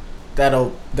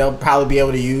they'll probably be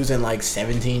able to use in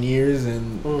 17 years,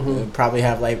 and probably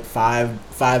have 5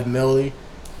 milli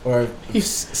or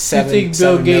 7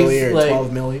 milli or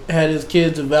 12 milli. Had his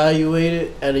kids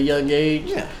evaluated at a young age.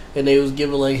 Yeah. And they was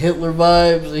giving Hitler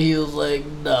vibes, and he was like,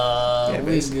 "Nah,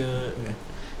 we good. Yeah.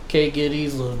 Can't get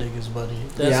these little niggas money."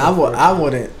 I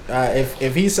wouldn't.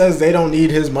 If he says they don't need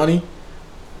his money,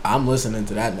 I'm listening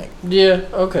to that nigga. Yeah.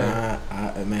 Okay.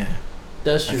 Man,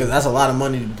 that's true. Because that's a lot of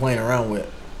money to be playing around with.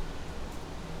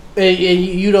 And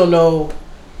you don't know.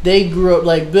 They grew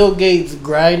up Bill Gates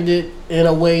grinded in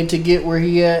a way to get where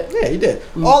he at. Yeah, he did.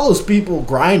 All those people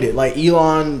grinded, like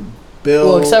Elon. Bill,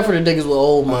 well, except for the niggas with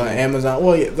old money. Amazon.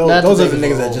 Well, yeah, those are the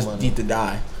niggas that just need to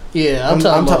die. Yeah, I'm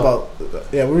talking about.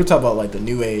 Yeah, we were talking about the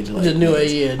new age. The new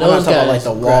age, yeah. Those I'm not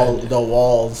talking about the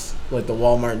walls, like the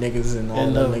Walmart niggas and all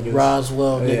and the niggas.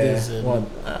 Roswell niggas. And,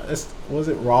 was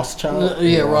it Rothschild?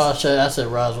 Yeah, Rothschild. I said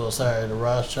Roswell. Sorry, the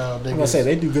Rothschild niggas. I'm gonna say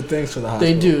they do good things for the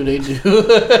hospital. They do.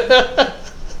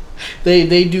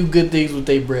 They do good things with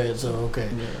their bread. So okay.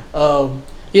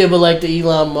 Yeah, but the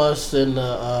Elon Musk and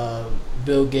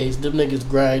Bill Gates, them niggas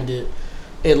grinded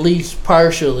at least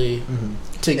partially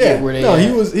to get where they. No,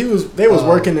 he was. They was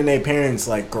working in their parents'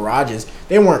 garages.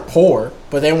 They weren't poor,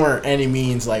 but they weren't any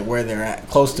means where they're at,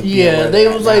 close to. Yeah, they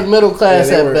was middle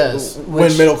class at best.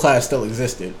 When middle class still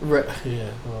existed. Right. Yeah.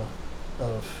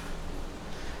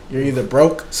 You're either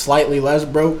broke, slightly less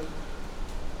broke,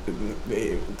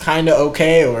 kind of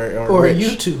okay, or rich. A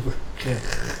YouTuber. Yeah.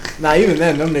 Nah, even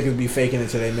then, them niggas be faking it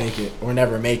till they make it, or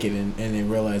never make it, and they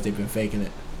realize they've been faking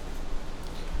it.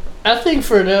 I think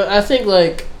for them, I feel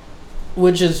like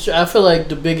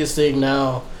the biggest thing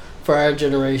now for our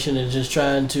generation is just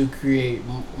trying to create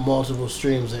multiple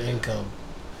streams of income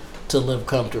to live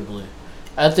comfortably.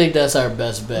 I think that's our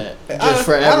best bet. Just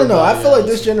for everybody. I don't know. I feel like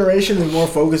this generation is more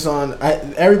focused on.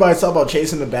 Everybody's talking about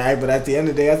chasing the bag, but at the end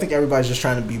of the day, I think everybody's just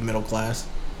trying to be middle class.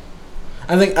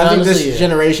 I think this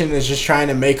generation is just trying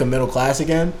to make a middle class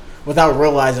again without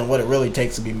realizing what it really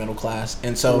takes to be middle class.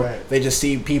 And so they just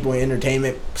see people in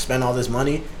entertainment spend all this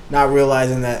money, not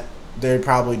realizing that they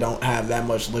probably don't have that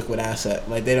much liquid asset.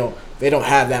 They don't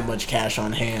have that much cash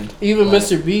on hand. Even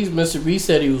Mr. Beast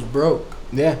said he was broke.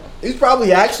 Yeah. He's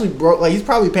probably actually broke. He's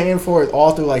probably paying for it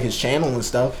all through his channel and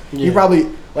stuff. Yeah. He probably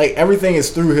everything is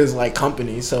through his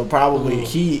company, so probably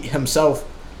he himself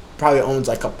probably owns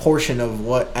a portion of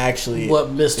what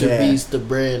Mr. Beast the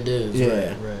brand is.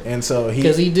 Yeah, right. And so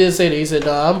he did say that. He said,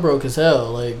 "No, I'm broke as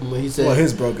hell." He said, well,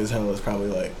 his broke as hell is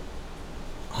probably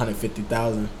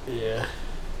 $150,000. Yeah.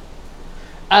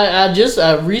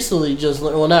 I recently just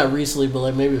learned, well, not recently, but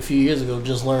like maybe a few years ago,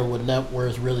 just learned what net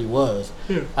worth really was.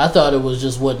 Yeah. I thought it was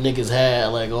just what niggas had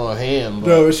like on hand. But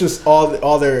no, it's just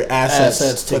all their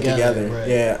assets put together. Right.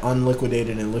 Yeah,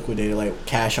 unliquidated and liquidated, like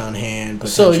cash on hand.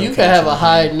 So you can have a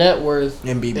high net worth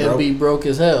and be broke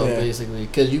as hell, basically,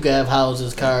 because you can have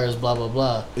houses, cars, blah blah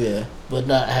blah. Yeah. But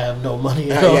not have no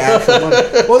money at all. Actual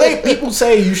money. Well, people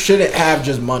say you shouldn't have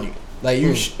just money. Like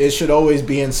it should always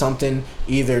be in something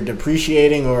either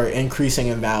depreciating or increasing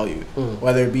in value,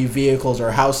 whether it be vehicles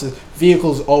or houses.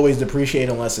 Vehicles always depreciate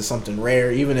unless it's something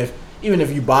rare. Even if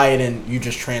you buy it and you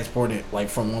just transport it like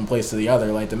from one place to the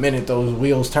other, like the minute those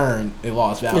wheels turn, it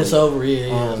lost value. It's over.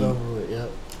 Yeah, it's over with.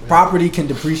 Yep. Property can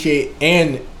depreciate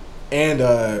and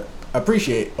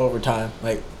appreciate over time,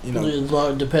 like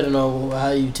depending on how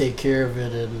you take care of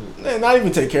it, and not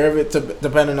even take care of it,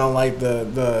 depending on like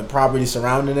the property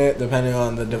surrounding it, depending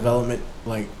on the development,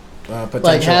 like potential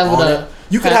like having on it.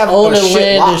 You could have owning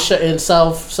land in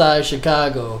South Side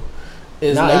Chicago.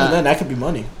 Is not even then. That could be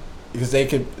money because they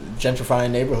could gentrify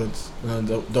neighborhoods.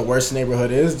 The worse the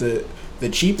neighborhood is, the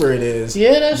cheaper it is.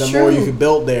 Yeah, that's the true. more you can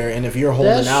build there, and if you're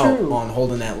holding out true. on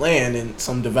holding that land, and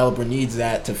some developer needs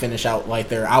that to finish out like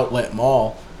their outlet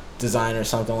mall design or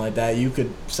something like that, you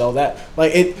could sell that.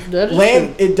 Like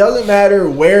land, it doesn't matter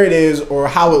where it is or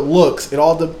how it looks.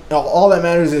 All that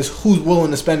matters is who's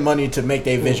willing to spend money to make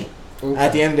their vision. Okay.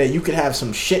 At the end of the day, you could have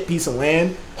some shit piece of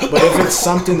land, but if it's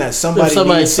something that somebody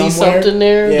needs sees somewhere, something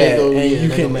there,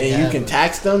 you can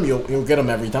tax them, you'll get them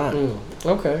every time.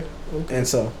 Okay. And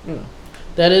so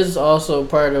that is also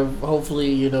part of,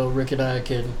 hopefully, Rick and I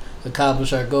can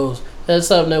accomplish our goals. That's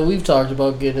something that we've talked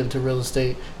about, getting into real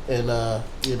estate and I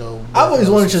always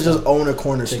wanted to just own a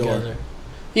corner store.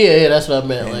 Yeah, that's what I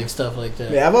meant, like stuff like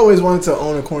that. Yeah, I've always wanted to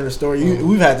own a corner store.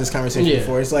 We've had this conversation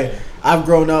before. It's like I've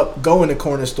grown up going to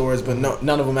corner stores, but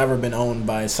none of them ever been owned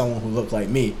by someone who looked like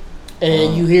me.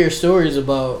 And you hear stories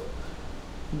about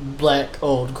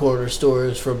black-owned corner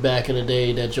stores from back in the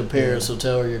day that your parents will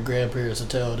tell or your grandparents will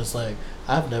tell, and it's like,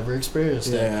 I've never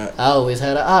experienced that. I always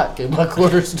had an Ak in my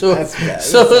corner store. That's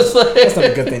it's like that's not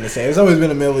a good thing to say. There's always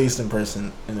been a Middle Eastern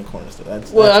person in the corner store.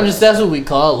 That's what we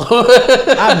call them.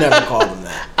 I've never called them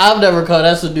that.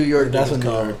 That's what New York. That's what New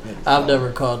York. I've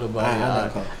never called them.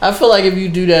 I feel like if you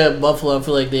do that in Buffalo, I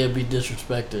feel like they'd be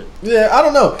disrespected. Yeah, I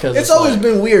don't know. It's always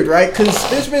been weird, right? Because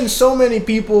there's been so many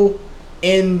people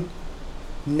in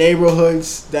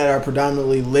neighborhoods that are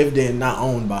predominantly lived in, not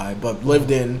owned by, but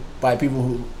lived in by people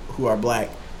who are black,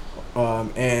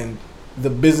 and the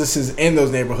businesses in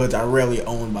those neighborhoods are rarely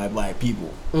owned by black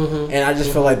people. And I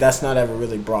just feel like that's not ever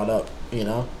really brought up,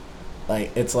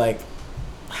 like it's like,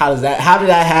 how did that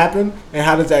happen, and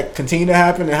how does that continue to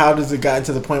happen, and how does it get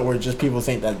to the point where just people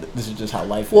think that this is just how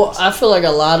life is? Well, I feel like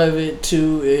a lot of it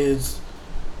too is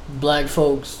black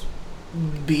folks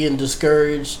being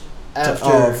discouraged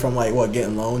after from like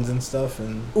getting loans and stuff,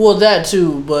 and that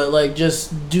too, but like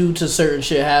just due to certain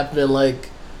shit happening, like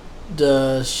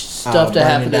the stuff that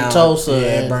happened in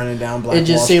Tulsa, burning down Black It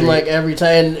just Wall seemed Street. like every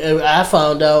time, and I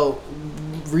found out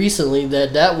recently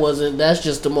that's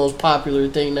just the most popular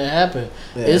thing that happened.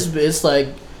 It's like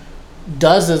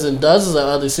dozens and dozens of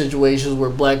other situations where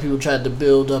black people tried to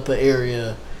build up an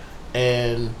area,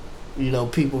 and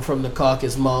people from the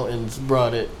Caucasus Mountains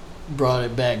brought it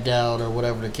back down, or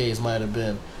whatever the case might have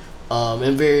been,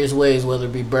 in various ways, whether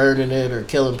it be burning it or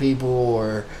killing people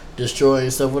or destroying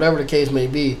stuff, whatever the case may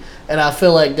be. And I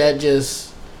feel like that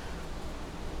just,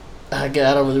 I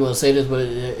don't really want to say this, but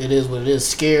it is what it is,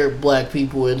 scared black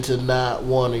people into not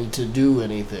wanting to do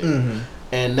anything.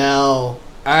 And now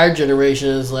our generation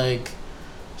is like,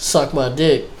 suck my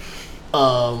dick,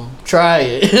 try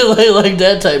it, like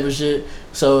that type of shit.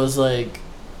 So it's like,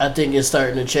 I think it's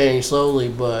starting to change slowly,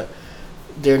 but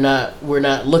we're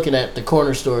not looking at the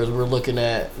corner stores. We're looking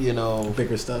at,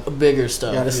 bigger stuff. You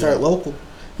gotta start local.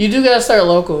 You do gotta start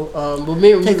local. But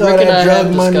me, take Rick all and that I drug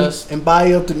have money discussed, and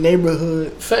buy up the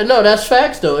neighborhood. No, that's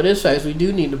facts though. It is facts. We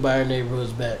do need to buy our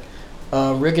neighborhoods back.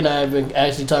 Rick and I have been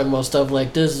actually talking about stuff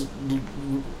like this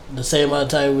the same amount of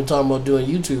time we've been talking about doing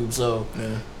YouTube. So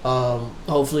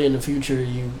hopefully in the future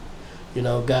you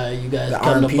guys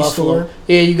come to Buffalo. Store?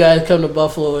 Yeah, you guys come to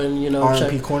Buffalo and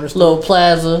check corner store? Little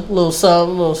plaza, little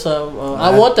something.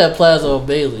 I want that plaza on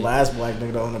Bailey. Last black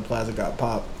nigga to own the plaza got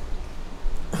popped.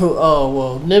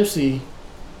 Nipsey,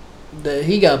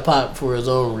 he got popped for his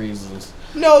own reasons.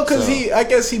 No, because I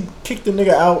guess he kicked the nigga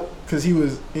out because he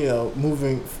was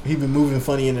moving. He been moving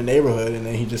funny in the neighborhood, and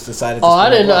then he just decided. I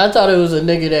didn't know. I thought it was a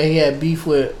nigga that he had beef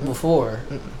with before.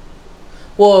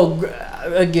 Well,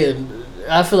 again,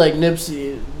 I feel like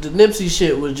the Nipsey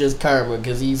shit was just karma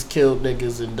because he's killed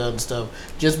niggas and done stuff.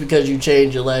 Just because you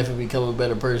change your life and become a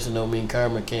better person don't mean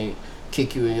karma can't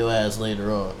kick you in your ass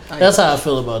later on. That's how I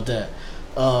feel about that.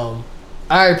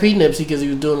 R.I.P. Nipsey because he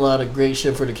was doing a lot of great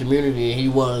shit for the community and he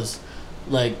was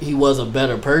a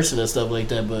better person and stuff like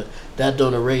that, but that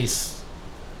don't erase,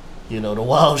 the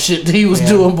wild shit that he was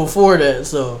doing before that.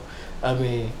 So, I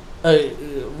mean,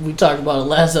 we talked about it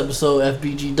last episode,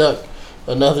 FBG Duck.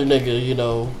 Another nigga,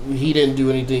 he didn't do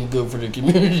anything good for the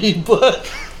community, but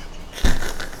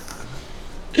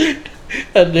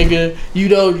that nigga,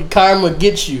 karma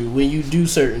gets you when you do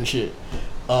certain shit.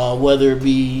 Whether it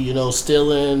be,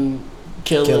 stealing,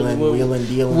 killing, wheeling,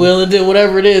 dealing,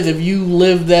 whatever it is. If you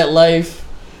live that life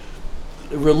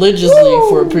religiously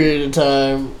for a period of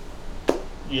time,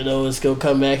 it's gonna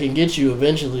come back and get you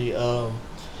eventually.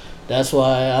 That's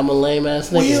why I'm a lame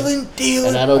ass nigga. Wheeling, dealing.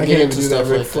 And I don't get into stuff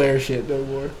like Flair shit no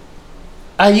more.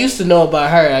 I used to know about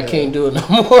her. I can't do it no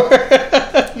more.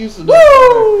 Used to know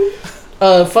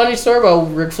about her. Funny story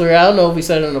about Ric Flair. I don't know if we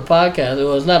said it on the podcast. It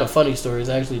was not a funny story. It's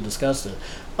actually disgusting.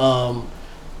 On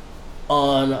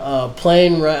a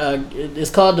plane ride, it's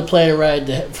called The Plane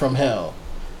Ride from Hell,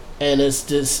 and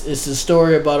it's a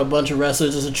story about a bunch of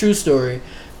wrestlers. It's a true story.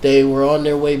 They were on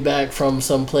their way back from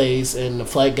some place, and the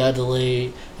flight got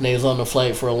delayed, and they was on the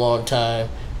flight for a long time,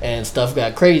 and stuff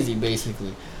got crazy,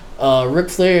 basically.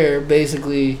 Ric Flair,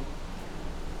 basically,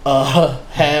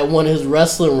 had one of his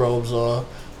wrestling robes on,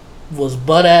 was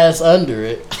butt-ass under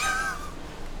it,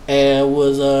 and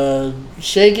was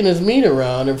shaking his meat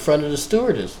around in front of the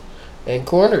stewardess, and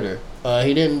cornered her.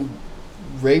 He didn't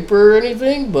rape her or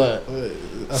anything, but...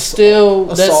 that's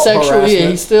sexual. Yeah,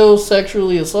 he still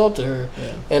sexually assaulted her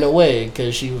in a way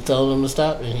because she was telling him to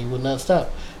stop and he would not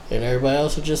stop, and everybody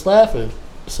else was just laughing.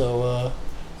 So,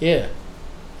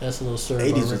 that's a little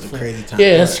story. 80s was a crazy time.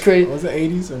 Yeah, that's crazy. Was it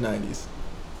 80s or 90s?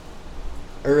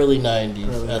 Early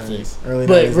 90s, I think.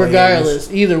 But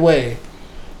regardless, either way,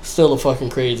 still a fucking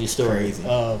crazy story. Crazy.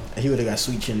 He would have got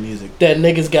sweet chin music. That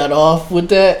niggas got off with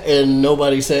that and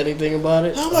nobody said anything about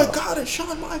it. Oh my God, it's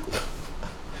Shawn Michaels.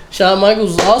 Shawn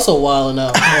Michaels was also wilding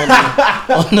out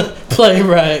on the plane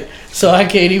ride, so I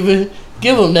can't even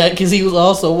give him that because he was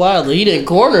also wild. He didn't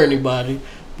corner anybody,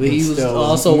 but he was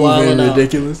also wilding out.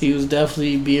 Ridiculous. He was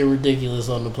definitely being ridiculous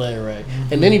on the plane ride,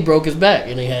 and then he broke his back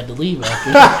and he had to leave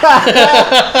after.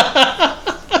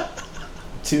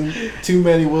 Too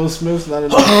many Will Smiths, not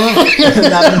enough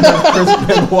Chris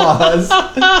Benoit's.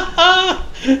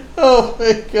 Oh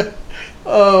my God.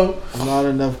 Not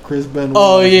enough Chris Benoit.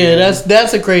 Oh yeah,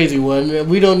 that's a crazy one.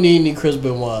 We don't need any Chris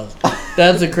Benoit.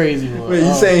 That's a crazy one. Wait,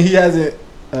 you saying he hasn't?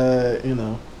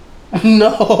 No.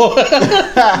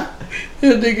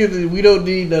 Niggas, we don't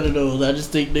need none of those. I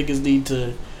just think niggas need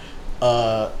to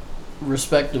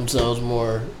respect themselves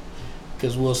more.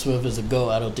 Because Will Smith is a GOAT.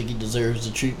 I don't think he deserves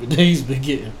the treatment that he's been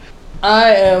getting.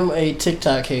 I am a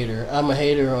TikTok hater. I'm a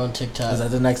hater on TikTok. Is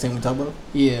that the next thing we talk about?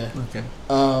 Yeah. Okay.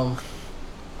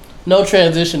 No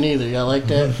transition either. Y'all like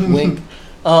that? Wink.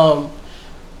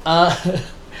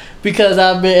 Because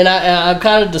I've been, and I'm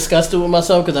kind of disgusted with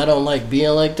myself because I don't like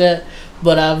being like that.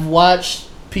 But I've watched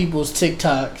people's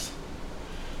TikToks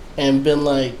and been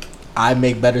like, I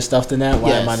make better stuff than that.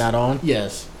 Why am I not on?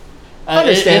 Yes. And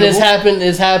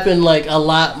it's happened like a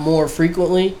lot more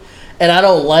frequently, and I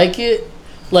don't like it.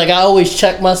 Like, I always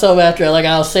check myself after, like,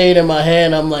 I'll say it in my head,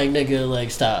 and I'm like, nigga,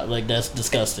 like, stop. Like, that's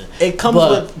disgusting. It comes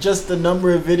with just the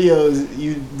number of videos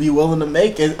you'd be willing to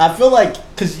make. I feel like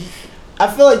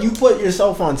you put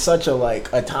yourself on such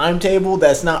a timetable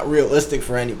that's not realistic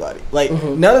for anybody. Like,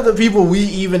 none of the people we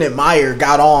even admire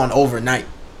got on overnight.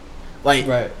 Like,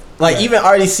 right. Even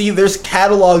RDC, there's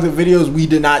catalogs of videos we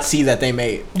did not see that they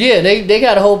made. Yeah, they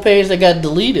got a whole page that got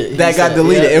deleted.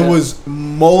 It was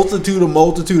multitude of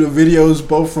videos,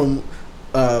 both from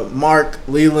Mark,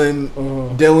 Leland,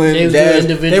 Dylan, Dez.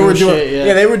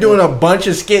 They were doing a bunch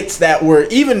of skits that were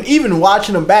even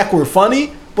watching them back were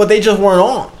funny, but they just weren't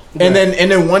on. Right.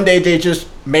 And then one day they just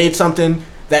made something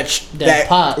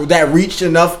that reached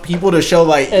enough people to show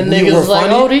and niggas was like,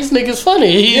 oh, these niggas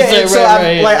funny.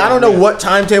 I don't know what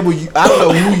timetable I don't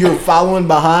know who you're following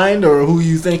behind or who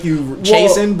you think you're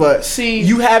chasing, but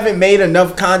you haven't made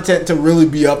enough content to really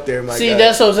be up there.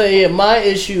 That's what I'm saying. Yeah, my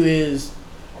issue is,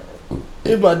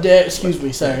 and my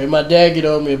dad get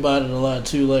on me about it a lot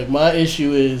too. Like, my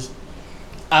issue is,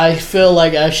 I feel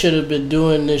like I should have been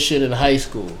doing this shit in high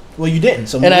school. Well, you didn't.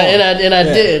 So I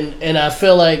didn't, and I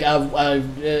feel like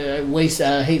I wasted.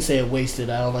 I hate saying wasted.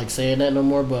 I don't like saying that no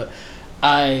more. But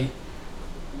I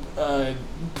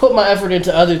put my effort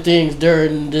into other things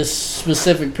during this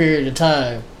specific period of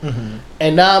time. Mm-hmm.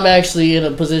 And now I'm actually in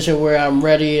a position where I'm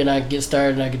ready and I can get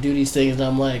started and I can do these things. And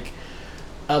I'm like,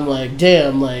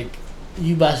 damn, like,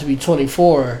 you about to be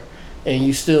 24 and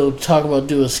you still talking about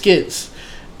doing skits.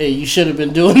 And you should have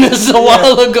been doing this a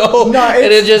while ago. No,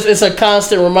 and it's a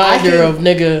constant reminder of,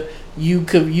 nigga, you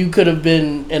could have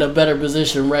been in a better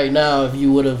position right now if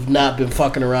you would have not been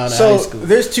fucking around in high school. So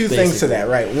there's two things to that,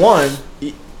 right? One,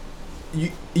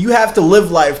 you have to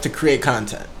live life to create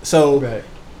content. So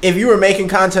if you were making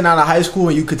content out of high school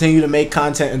and you continue to make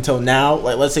content until now,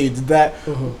 like let's say you did that,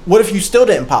 what if you still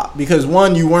didn't pop? Because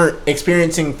one, you weren't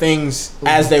experiencing things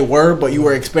as they were, but you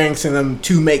were experiencing them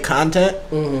to make content.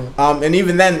 And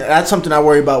even then, that's something I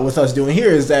worry about with us doing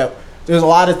here is that there's a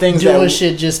lot of things doing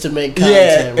shit just to make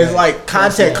content. Yeah, it's like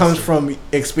content comes from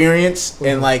experience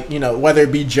and like, you know, whether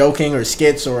it be joking or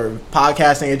skits or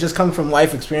podcasting, it just comes from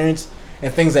life experience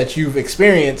and things that you've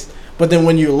experienced. But then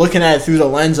when you're looking at it through the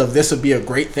lens of this would be a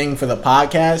great thing for the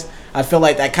podcast, I feel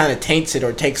like that kind of taints it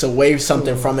or takes away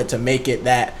something from it to make it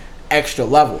that extra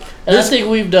level. And I think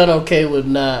we've done okay with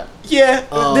not. Yeah,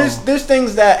 there's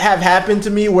things that have happened to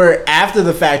me where after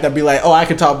the fact I'd be like, oh, I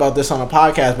could talk about this on a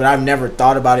podcast, but I've never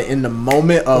thought about it in the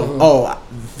moment of, oh,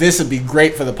 this would be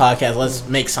great for the podcast. Let's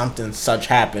make something such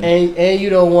happen. And you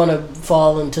don't want to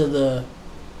fall into the,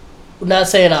 not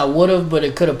saying I would have, but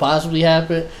it could have possibly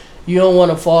happened. You don't want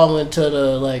to fall into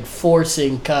the like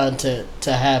forcing content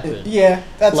to happen. Yeah,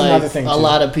 that's like, another thing too. A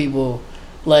lot of people,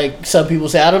 like some people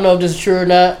say, I don't know if this is true or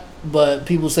not, but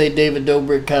people say David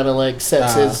Dobrik kind of like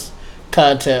sets his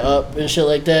content up and shit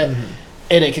like that,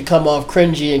 and it can come off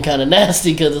cringy and kind of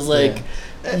nasty because it's like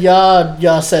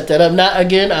y'all set that up. Not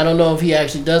again, I don't know if he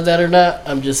actually does that or not.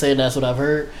 I'm just saying that's what I've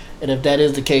heard, and if that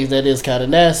is the case, that is kind of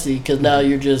nasty because now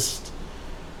you're just.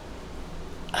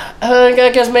 I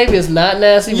guess maybe it's not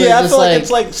nasty. But I feel like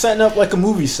it's like setting up like a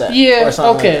movie set. Yeah. Or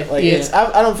something like it's,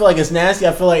 I don't feel like it's nasty.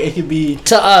 I feel like it could be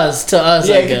to us. Yeah,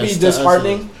 it could be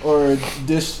disheartening or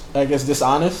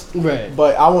dishonest. Right.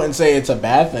 But I wouldn't say it's a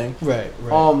bad thing. Right.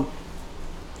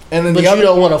 And then but you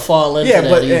don't want to fall into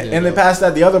that either. And then past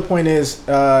that, the other point is,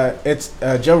 it's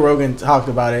Joe Rogan talked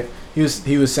about it. He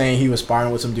was saying he was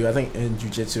sparring with some dude, I think in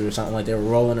jiu-jitsu or something, like they were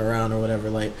rolling around or whatever,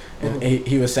 like, and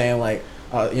he was saying like,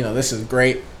 you know, this is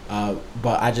great,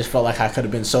 but I just felt like I could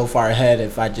have been so far ahead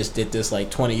if I just did this like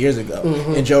 20 years ago.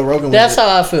 And Joe Rogan that's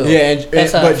how I feel. Yeah,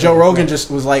 but Joe Rogan just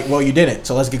was like, well, you didn't,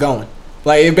 so let's get going.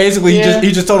 Like, it basically,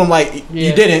 he just told him, like,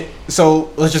 you didn't,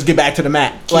 so let's just get back to the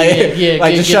mat. Like,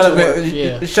 shut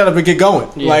up and get going.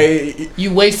 Yeah. Like,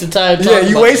 you wasted time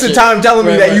telling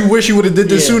me that you wish you would have did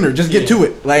this sooner. Just get to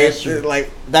it.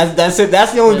 Like, that's it.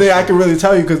 That's the only thing I can really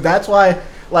tell you, because that's why,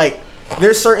 like,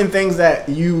 there's certain things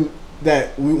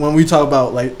when we talk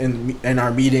about, like, in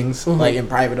our meetings, like, in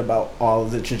private about all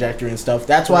of the trajectory and stuff,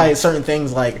 that's why certain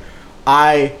things, like,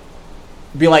 I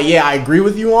be like, yeah, I agree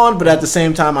with you on, but at the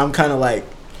same time, I'm kind of like...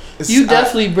 You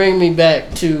definitely bring me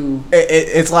back to...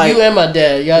 It's like... You and my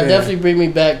dad. Y'all definitely bring me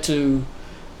back to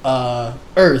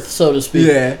Earth, so to speak.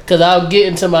 Yeah. Because I'll get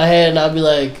into my head and I'll be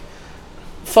like,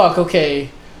 fuck, okay,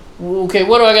 what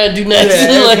do I got to do next?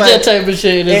 Like that type of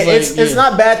shit. It's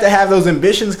not bad to have those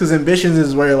ambitions, because ambitions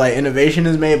is where, like, innovation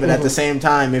is made, but at the same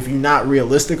time, if you're not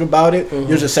realistic about it,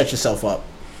 you'll just set yourself up.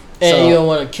 And you don't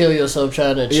want to kill yourself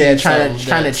trying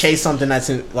to chase something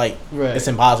that's it's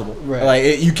impossible. Right.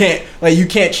 Like you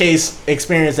can't chase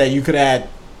experience that you could have had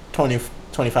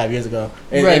 25 years ago.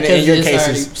 In your case,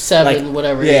 it's 7, like,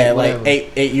 whatever. Yeah, like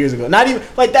 8 years ago. Not even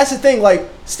like that's the thing. Like,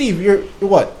 Steve, you're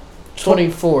what?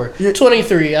 24. You're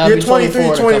 23. I'll be 24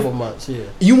 in a couple months. Yeah.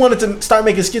 You wanted to start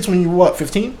making skits when you were what?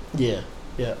 15? Yeah.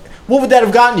 What would that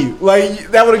have gotten you?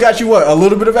 Like, that would have got you what? A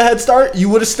little bit of a head start? You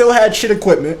would have still had shit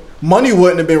equipment. Money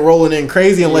wouldn't have been rolling in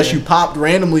crazy unless you popped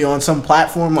randomly on some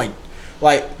platform like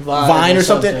Vine or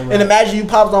something. Right. And imagine you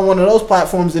popped on one of those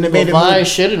platforms and it made it Vine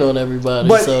shitted on everybody,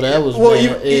 so that was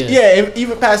bad.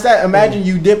 Even past that, imagine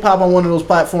you did pop on one of those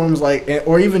platforms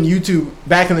or even YouTube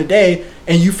back in the day,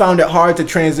 and you found it hard to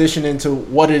transition into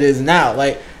what it is now.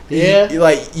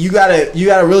 You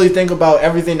gotta really think about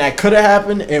everything that could have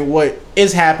happened and what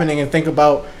is happening, and think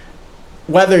about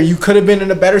whether you could have been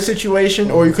in a better situation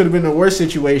or you could have been in a worse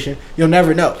situation. You'll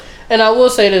never know. And I will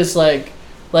say this, like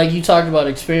you talked about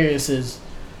experiences.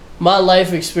 My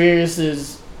life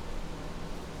experiences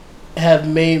have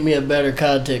made me a better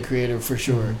content creator for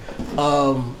sure.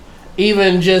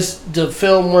 Even just the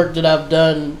film work that I've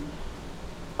done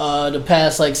the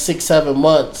past 6-7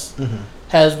 months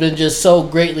has been just so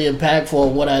greatly impactful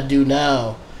on what I do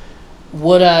now.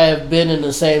 would I have been in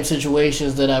the same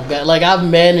situations that I've got? Like, I've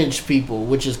managed people,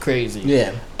 which is crazy.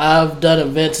 Yeah. I've done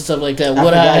events and stuff like that.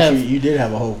 Would I have? You did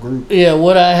have a whole group. Yeah.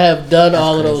 Would I have done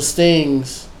all of those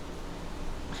things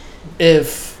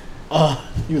if?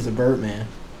 He was a Birdman.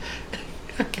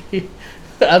 Okay.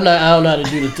 I don't know how to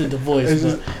do the voice,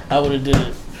 but I would have did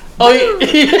it. Oh yeah.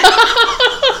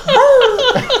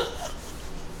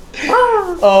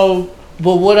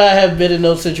 But would I have been in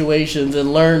those situations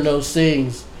and learned those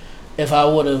things if I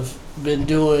would have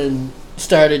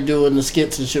started doing the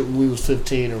skits and shit when we was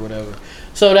 15 or whatever?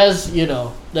 So that's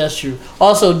true.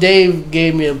 Also, Dave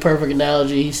gave me a perfect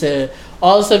analogy. He said,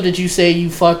 all the stuff that you say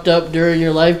you fucked up during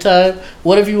your lifetime,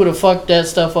 what if you would have fucked that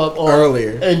stuff up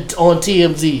earlier and on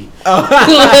TMZ?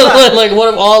 Like,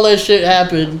 what if all that shit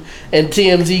happened and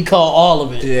TMZ caught all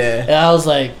of it? Yeah. And I was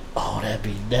like, oh,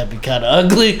 that'd be kind of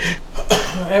ugly.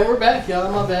 And we're back,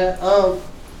 y'all. My bad.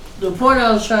 The point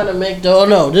I was trying to make, though. Oh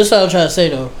no, this is what I was trying to say,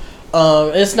 though.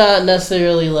 It's not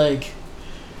necessarily like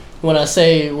when I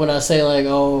say like,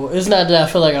 oh, it's not that I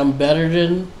feel like I'm better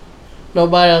than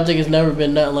nobody. I don't think it's never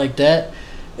been nothing like that.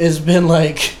 It's been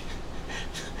like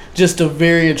just a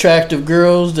very attractive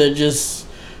girls that just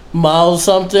mouth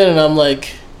something, and I'm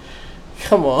like,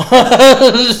 come on.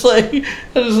 I'm just like,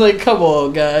 come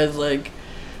on, guys. Like,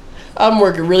 I'm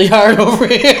working really hard over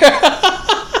here.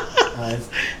 Nice.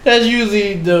 That's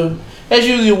usually the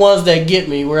ones that get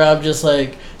me, where I'm just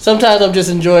like, sometimes I'm just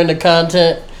enjoying the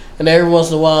content, and every once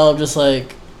in a while I'm just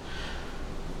like,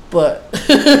 but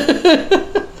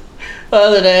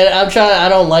other than that, I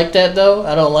don't like that though.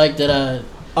 I don't like that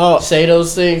I say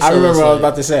those things. I remember what I was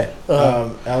about to say.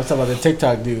 I was talking about the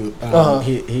TikTok dude.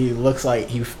 He looks like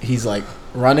he's like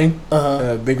running.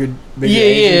 Bigger.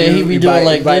 Yeah. He be doing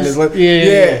like this.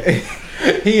 Yeah.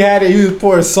 He had it. He was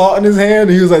pouring salt in his hand.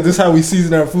 And he was like, "This is how we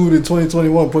season our food in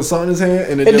 2021. Put salt in his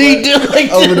hand, and then he did like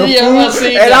over the food."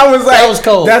 I was like, "That was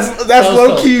cold. That's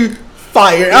low key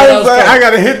fire." Yeah, I was like, "I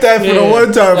gotta hit that for the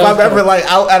one time if I'm ever like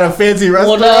out at a fancy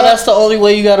restaurant." Well, no, that's the only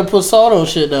way you gotta put salt on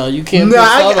shit now. You can't. No,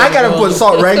 I gotta put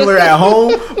salt regular at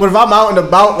home. But if I'm out and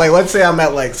about, like let's say I'm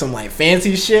at like some like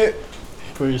fancy shit,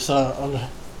 put your salt on the.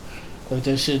 Like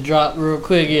that shit dropped real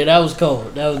quick. Yeah, that was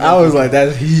cold. I was like,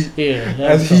 that's heat. Yeah,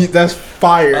 that's heat. That's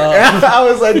fire. I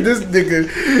was like, this nigga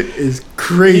is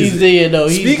crazy.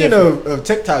 Speaking of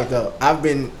TikTok though, I've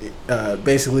been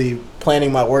basically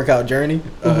planning my workout journey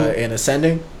and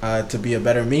ascending to be a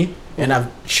better me. And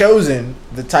I've chosen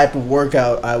the type of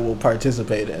workout I will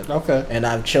participate in. Okay. And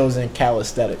I've chosen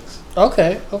calisthenics.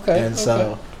 Okay. And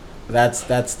so that's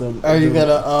the. Are you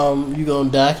gonna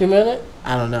document it?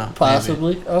 I don't know.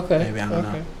 Possibly. Maybe. Okay. Maybe I don't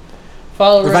know.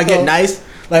 Follow if I get nice,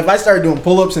 like if I start doing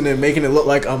pull-ups and then making it look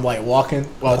like I'm like walking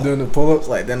while doing the pull-ups,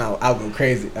 like then I'll go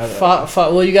crazy.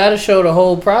 Well, you got to show the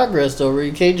whole progress though. Where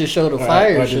you can't just show the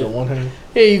fire shit. One hand?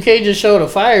 Yeah, you can't just show the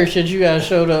fire shit. You got to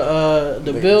show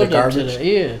the build up to that.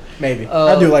 Yeah. Maybe.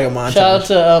 I'll do like a montage. Shout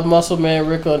out to Muscle Man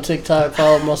Rick on TikTok.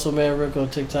 Follow Muscle Man Rick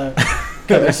on TikTok.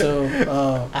 Coming soon.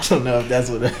 I don't know if that's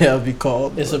what it'll be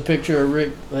called. It's a picture of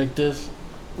Rick like this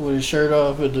with his shirt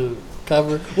off at the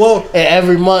cover. Well, and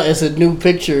every month it's a new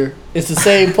picture. It's the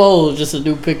same pose, just a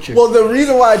new picture. Well, the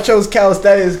reason why I chose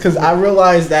calisthenics is because I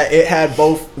realized that it had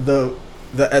both the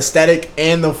aesthetic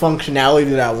and the functionality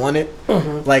that I wanted.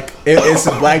 Mm-hmm. Like it's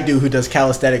a black dude who does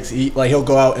calisthenics. He'll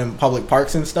go out in public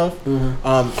parks and stuff,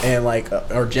 and like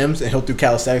or gyms, and he'll do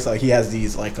calisthenics. Like he has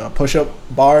these like push-up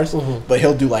bars, but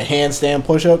he'll do like handstand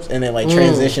push-ups and then like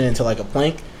transition into like a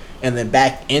plank. And then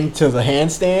back into the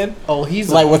handstand. Oh, he's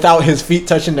like without his feet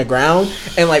touching the ground,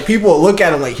 and like people will look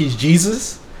at him like he's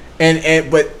Jesus, and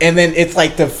then it's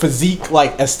like the physique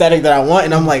like aesthetic that I want,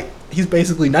 and I'm like he's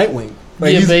basically Nightwing.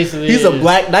 Like he's a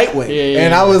black Nightwing,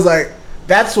 and I was like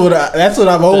that's what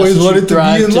I've always wanted to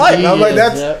be in life. I'm like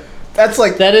that's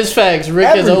like that is facts. Rick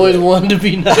has always wanted to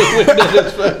be Nightwing. That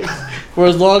is facts. For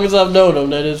as long as I've known him,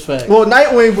 that is facts. Well,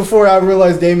 Nightwing before I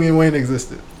realized Damian Wayne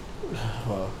existed.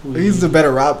 He's the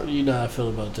better Robin. You know how I feel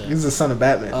about that. He's the son of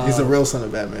Batman. He's the real son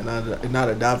of Batman, not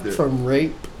adopted. From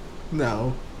rape?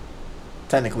 No.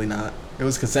 Technically not. It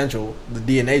was consensual. The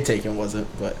DNA taken wasn't,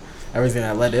 but everything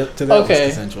that led up to that was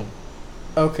consensual.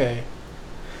 Okay.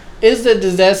 Is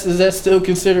that still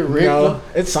considered rape? No,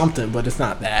 it's something, but it's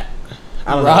not that.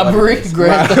 I don't Robbery? Know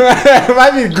grand theft? It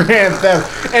might be grand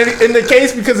theft. And in the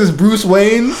case, because it's Bruce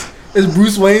Wayne's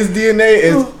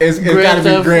DNA, it's gotta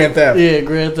be grand theft. Yeah,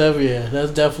 grand theft. Yeah,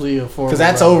 that's definitely a form. Because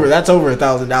that's over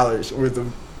 $1,000 worth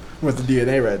of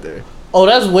DNA right there. Oh,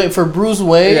 that's for Bruce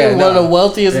Wayne, one of the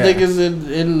wealthiest niggas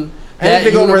in that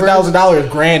anything over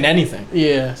 $1,000 grand anything.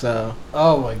 Yeah. So.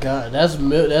 Oh my God,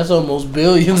 that's almost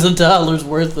billions of dollars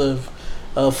worth of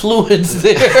fluids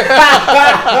there.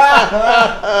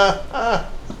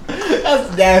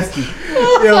 That's nasty.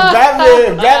 Yo,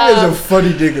 Batman's a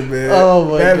funny nigga, man. Oh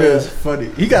my Batman god, is funny.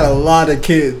 He got a lot of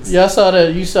kids. Y'all saw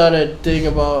that? You saw that thing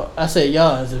about? I said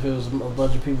y'all as if it was a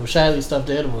bunch of people. Shiley stuffed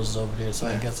animals is over there, so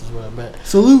I guess that's what I meant.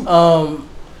 Salute.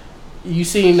 You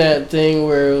seen that thing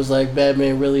where it was like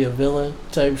Batman really a villain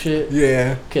type shit?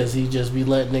 Yeah. Because he just be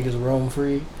letting niggas roam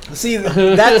free. See,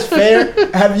 that's fair.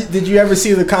 Did you ever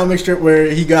see the comic strip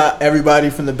where he got everybody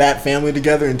from the Bat family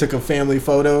together and took a family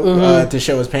photo to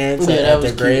show his parents at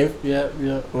their grave? Yeah,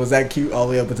 yeah. Was that cute all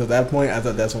the way up until that point? I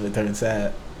thought that's when it turned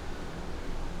sad.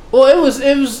 Well, it was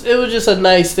just a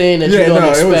nice thing that you don't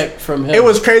expect from him. It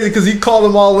was crazy because he called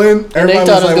them all in. And they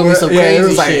thought it was gonna be some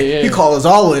crazy shit. Yeah. He called us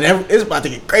all in. It's about to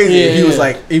get crazy. Yeah, he was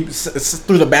like, he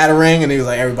threw the batarang and he was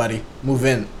like, everybody move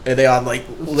in. And they all like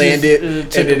landed. And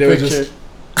then it was just.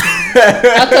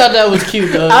 I thought that was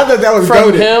cute though. I thought that was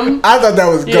from goated. him. I thought that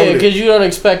was goated. Yeah, because you don't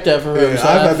expect that from him. Yeah, so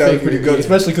I thought that was pretty good,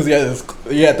 especially because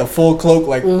he had the full cloak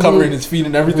like covering his feet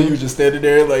and everything. He was just standing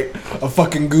there like a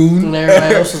fucking goon. And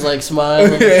everybody else was like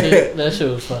smiling. And shit. That shit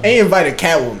was funny. And he invited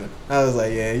Catwoman. I was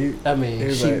like, yeah, you. I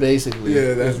mean, she like, basically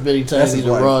that's many times he's a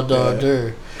raw dog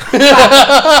her.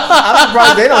 I'm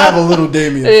surprised they don't have a little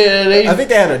Damien. Yeah, I think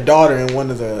they had a daughter in one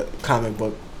of the comic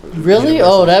book. Really?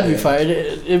 Oh, that'd be fine.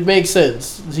 It makes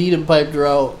sense. He done piped her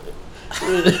out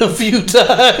a few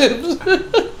times.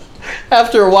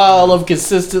 After a while of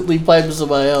consistently piping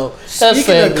somebody out. That's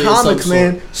Speaking of comics,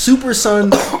 man, Super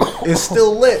Sons is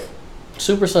still lit.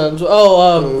 Super Sons.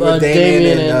 Oh,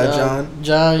 Damien and John.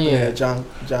 John, yeah. Yeah, John.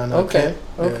 Okay.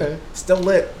 Yeah. Okay. Still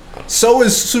lit. So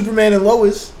is Superman and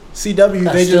Lois.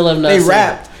 CW. They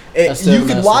wrapped. You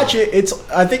can watch it.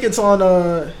 I think it's on.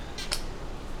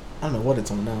 I don't know what it's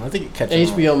on now. I think it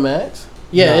catches HBO Max.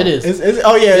 Yeah, it is. It is.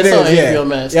 On HBO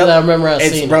Max. Yep. I remember I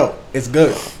seen it. Bro, it's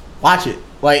good. Watch it.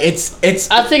 Like it's.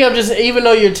 I think I'm just, even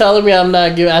though you're telling me I'm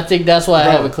not giving. I think that's why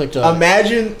I haven't clicked on.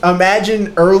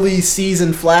 Imagine early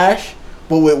season Flash,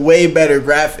 but with way better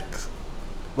graphics.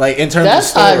 Like in terms that's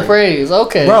of story. high praise.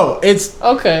 Okay, bro,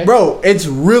 it's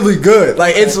really good.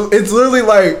 Like it's literally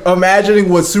like imagining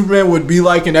what Superman would be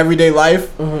like in everyday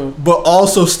life, but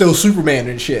also still Superman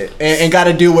and shit, and got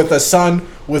to deal with a son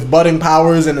with budding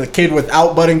powers and a kid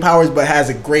without budding powers, but has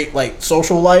a great like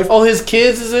social life. Oh, his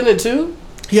kids is in it too.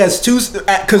 He has two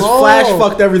because Flash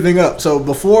fucked everything up. So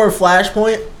before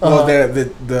Flashpoint, well,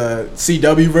 the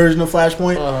CW version of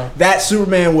Flashpoint, that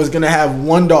Superman was gonna have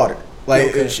one daughter.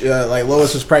 Like like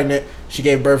Lois was pregnant, she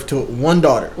gave birth to one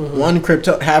daughter, one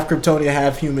half Kryptonian,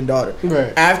 half human daughter.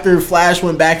 Right. After Flash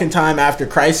went back in time after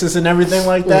Crisis and everything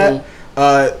like that,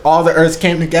 all the Earths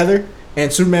came together,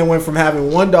 and Superman went from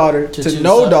having one daughter to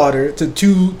no daughter to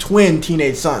two twin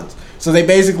teenage sons. So they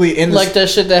basically like that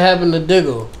shit that happened to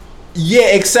Diggle. Yeah,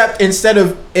 except instead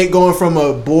of it going from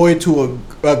a boy to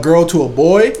a girl to a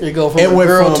boy, it go from a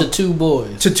girl to two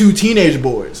boys to two teenage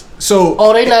boys. So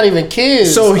they not even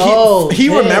kids. So he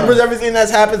remembers everything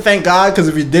that's happened. Thank God, because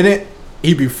if he didn't,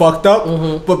 he'd be fucked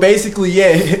up. But basically,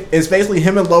 it's basically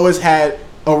him and Lois had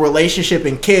a relationship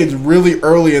and kids really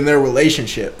early in their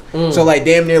relationship. So like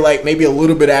damn near like maybe a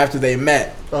little bit after they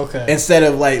met. Okay. Instead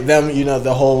of like them,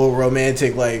 the whole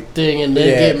romantic like thing, and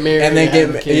then get married, and then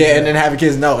and then having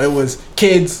kids. No, it was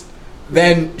kids.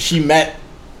 Then she met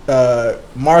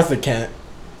Martha Kent,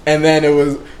 and then it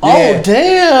was damn.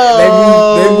 They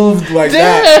moved like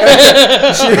that.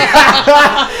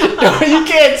 You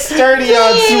can't sturdy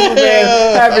on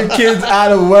Superman having kids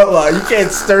out of wedlock. You can't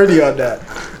sturdy on that.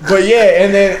 But yeah,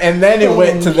 and then it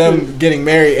went to them getting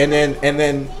married, and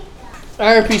then.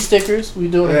 RP stickers. We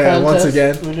doing a contest. Once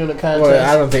again, we're doing a contest. Well,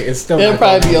 I don't think it's still. It'll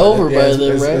probably be over by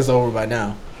then, right? It's over by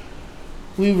now.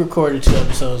 We recorded 2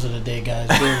 episodes in a day, guys.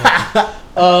 It's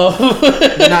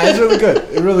really good.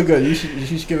 It's really good. You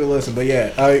should give it a listen. But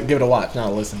yeah, give it a watch,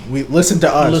 not a listen. Listen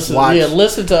to us.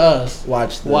 Listen to us.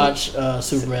 Watch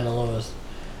Superman and Lois.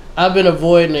 I've been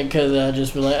avoiding it because I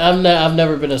just been like I've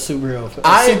never been a superhero fan.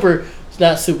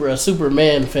 A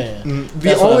Superman fan.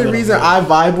 The only reason I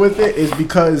vibe with it is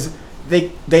because they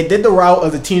did the route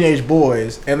of the teenage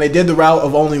boys, and they did the route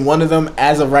of only one of them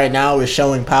as of right now is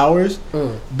showing powers.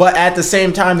 But at the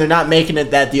same time, they're not making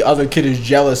it that the other kid is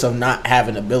jealous of not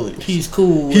having abilities. He's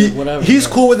cool with whatever. He's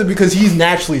cool with it because he's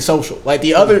naturally social. Like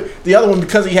the other one,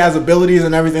 because he has abilities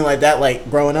and everything like that.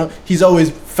 Like growing up, he's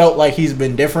always felt like he's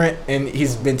been different, and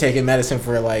he's been taking medicine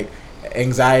for like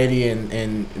anxiety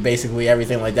and basically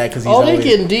everything like that because he's they're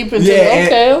getting deep into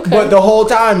okay. But the whole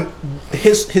time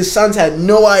his sons had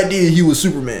no idea he was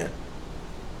Superman.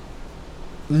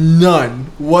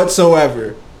 None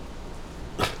whatsoever.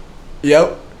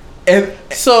 Yep. And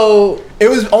so it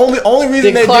was only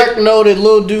reason did Clark know that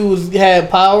little dude had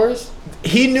powers?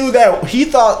 He knew that he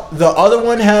thought the other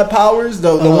one had powers,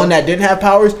 the one that didn't have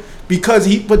powers, because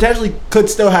he potentially could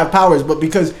still have powers, but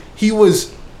because he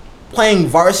was playing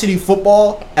varsity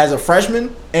football as a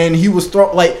freshman and he was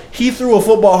he threw a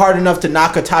football hard enough to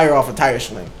knock a tire off a tire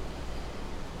swing.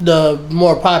 The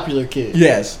more popular kid.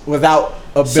 Yes, without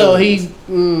ability. So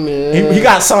he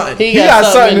got something. He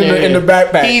got something in the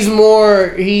backpack. He's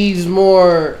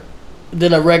more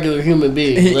than a regular human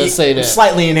being. Let's say that.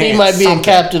 Slightly enhanced. He might be a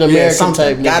Captain America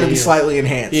type. Got to be slightly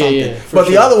enhanced. Yeah, but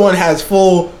the other one has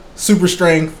full super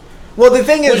strength. Well, the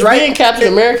thing is, right? Being Captain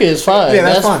America is fine. Yeah,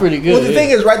 that's fine. Pretty good. Well, the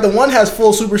thing is, right? The one has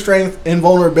full super strength,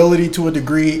 invulnerability to a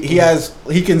degree.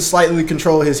 He can slightly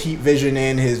control his heat vision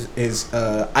and his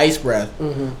ice breath.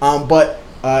 But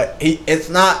it's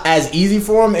not as easy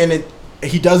for him, and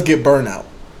he does get burnout.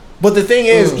 But the thing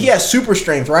is, he has super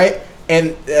strength, right?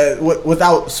 And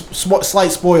without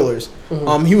slight spoilers,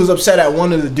 he was upset at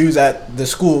one of the dudes at the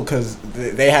school because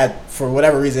they had, for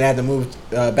whatever reason, had to move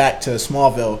back to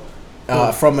Smallville.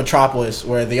 From Metropolis,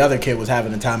 where the other kid was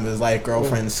having the time of his life,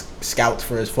 girlfriends, scouts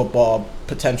for his football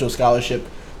potential scholarship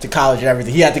to college and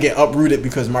everything. He had to get uprooted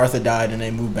because Martha died, and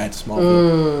they moved back to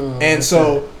Smallville.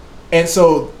 And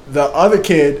so the other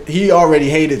kid, he already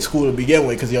hated school to begin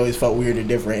with because he always felt weird and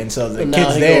different. And so the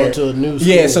kids there, going to a new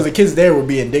school. So the kids there were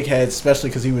being dickheads, especially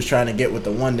because he was trying to get with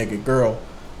the one nigga girl.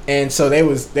 And so they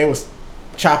was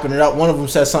chopping it up. One of them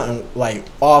said something like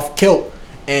off kilt,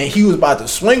 and he was about to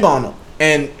swing on him.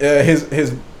 And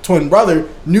his twin brother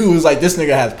knew it was like, this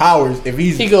nigga has powers. If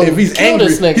he's angry, he's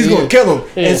gonna kill him.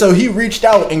 Yeah. And so he reached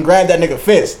out and grabbed that nigga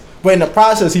fist. But in the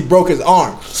process, he broke his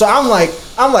arm. So I'm like,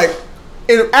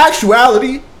 in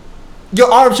actuality,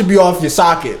 your arm should be off your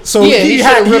socket. So he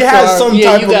has some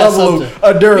type of level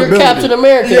of durability. You're Captain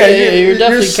America. You're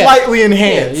definitely you're slightly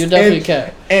enhanced. Yeah, you're definitely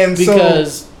Cap. And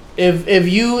because if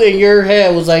you in your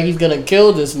head was like, he's gonna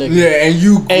kill this nigga. Yeah, and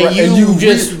you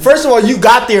just first of all, you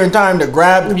got there in time to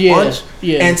grab the punch.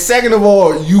 Yeah. And second of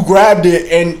all, you grabbed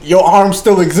it and your arm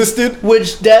still existed.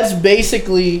 Which that's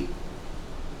basically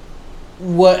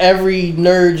what every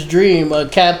nerd's dream, a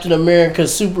Captain America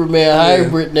Superman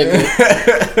hybrid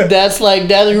nigga. That's like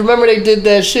that. Remember they did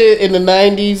that shit in the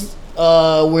 90s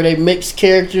where they mixed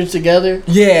characters together?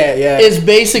 Yeah. It's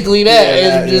basically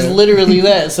that. It's just literally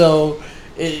that. So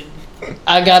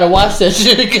I gotta watch that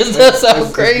shit because that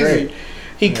sounds crazy.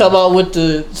 He come out with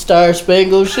the Star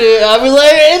Spangled shit. I be like,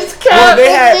 it's kind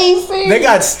of they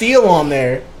got Steel on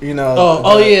there, you know.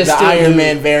 The Iron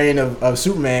Man variant of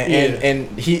Superman,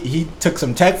 and he took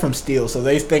some tech from Steel, so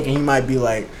they thinking he might be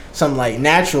like some like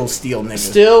natural Steel nigga.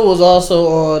 Steel was also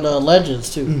on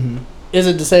Legends too. Mm-hmm. Is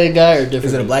it the same guy or different?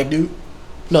 Is it a black dude?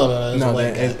 No,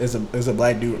 it's a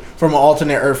black dude from an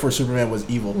alternate Earth where Superman was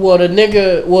evil. Well, the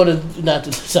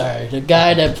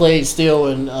guy that played Steel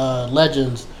in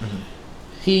Legends,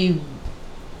 he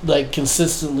like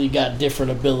consistently got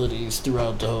different abilities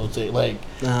throughout the whole thing. Like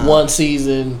one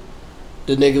season,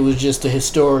 the nigga was just a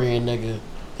historian nigga,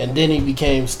 and then he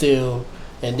became Steel,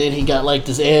 and then he got like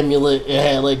this amulet. It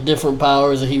had like different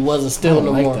powers, and he wasn't Steel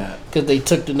no more because they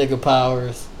took the nigga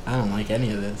powers. I don't like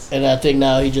any of this. And I think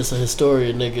now he's just a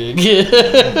historian nigga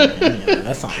again.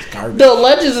 That sounds garbage. No,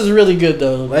 Legends is really good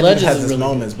though. Legends has its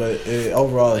moments, but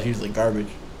overall it's usually garbage.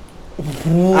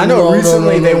 I know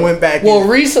recently they went back.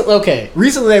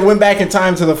 Recently they went back in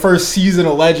time to the first season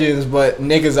of Legends, but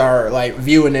niggas are like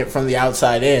viewing it from the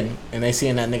outside in, and they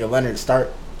seeing that nigga Leonard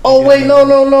start. Oh wait, no.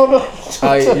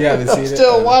 Oh, you haven't seen it?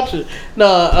 Still watching?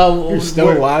 No, you're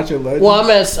still watching Legends. Well,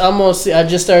 I'm on. I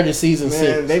just started season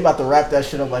 6. They about to wrap that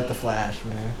shit up like the Flash,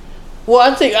 man.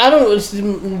 Well,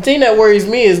 the thing that worries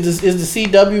me is the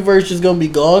CW verse just gonna be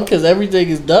gone because everything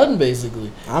is done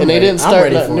basically, I'm ready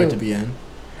for it to be in.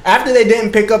 After they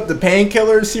didn't pick up the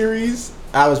Painkiller series,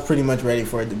 I was pretty much ready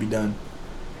for it to be done.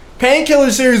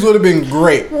 Painkiller series would have been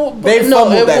great. Well,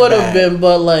 it would have been,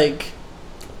 but like.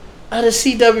 The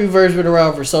CW version been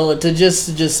around for so long, to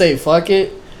just say fuck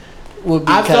it would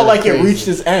be. I felt like crazy. It reached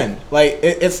its end. Like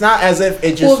it's not as if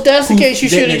it just. Well, if that's the case, you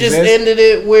should have just ended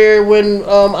it when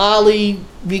Ali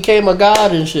became a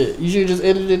god and shit. You should have just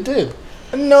ended it then.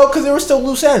 No, because there were still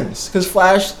loose ends. Because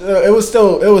Flash, it was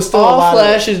still all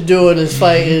Flash is doing is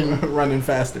fighting, running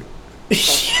faster.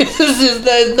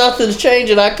 Nothing's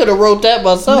changing. I could have wrote that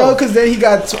myself. No, because then he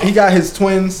got his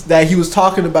twins that he was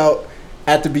talking about.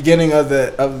 At the beginning of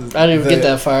the I didn't even get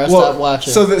that far. I stopped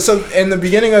watching. So in the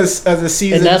beginning of the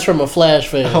season, and that's from a Flash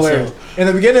fan. Hilarious. So. In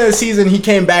the beginning of the season, he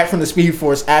came back from the Speed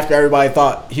Force after everybody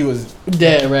thought he was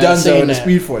dead. Right, done in the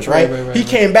Speed Force. Right? He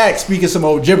came back speaking some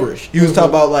old gibberish. He was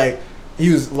talking about like he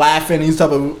was laughing. He was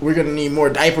talking, we're gonna need more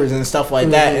diapers and stuff like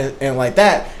that, and like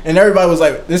that. And everybody was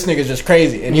like, "This nigga's just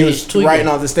crazy." And he was writing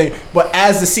all this thing. But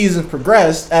as the season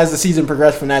progressed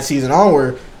from that season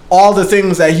onward, all the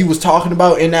things that he was talking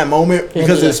about in that moment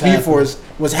because of the Speed Force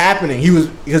was happening.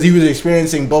 Because he was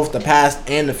experiencing both the past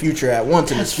and the future at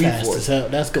once in the Speed Force.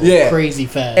 That's going crazy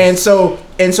fast. And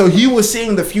so he was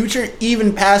seeing the future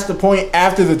even past the point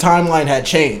after the timeline had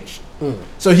changed.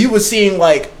 So he was seeing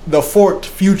like the forked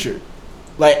future.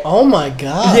 Like, oh my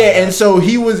god. Yeah, and so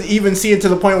he was even seeing to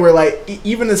the point where like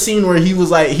even the scene where he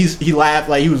was like he laughed,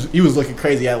 like he was looking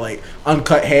crazy, at like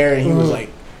uncut hair, and he was like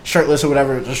shirtless or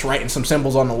whatever, just writing some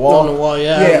symbols on the wall.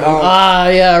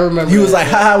 I remember. He was like,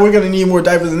 "Ha, we're gonna need more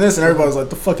diapers than this," and everybody was like,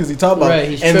 "The fuck is he talking about?" Right,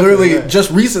 he's and tripping, literally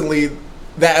just recently,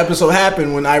 that episode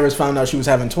happened when Iris found out she was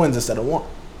having twins instead of one.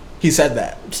 He said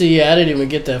that. See, I didn't even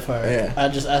get that far. Yeah,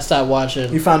 I stopped watching.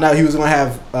 He found out he was gonna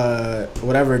have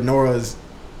whatever Nora's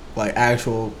like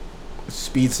actual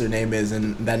speedster name is,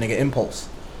 and that nigga Impulse.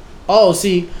 Oh,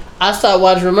 see, I stopped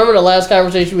watching. Remember the last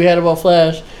conversation we had about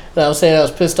Flash? And I was saying I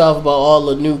was pissed off about all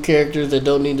the new characters that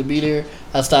don't need to be there.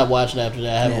 I stopped watching after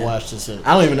that. I haven't watched it since.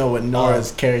 I don't even know what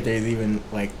Nora's character is even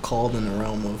like called in the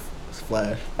realm of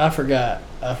Flash. I forgot.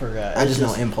 I just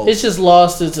know Impulse. It's just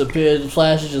lost its appeal.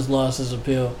 Flash has just lost its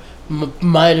appeal.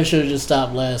 Might have should have just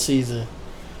stopped last season.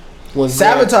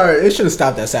 Savitar, it should have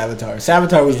stopped at Savitar.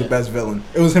 Savitar was the best villain.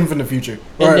 It was him from the future.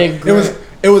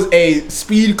 It was a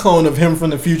speed clone of him from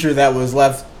the future that was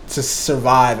left to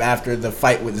survive after the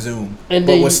fight with Zoom, but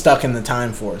was stuck in the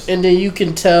Time Force. And then you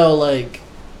can tell like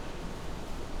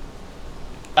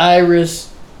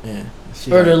Iris,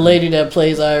 or the lady that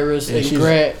plays Iris, and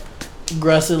Grant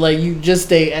Gustin, like you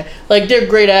just like they're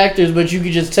great actors, but you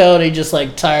could just tell they just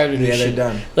like tired of this shit. They're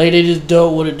done. Like they just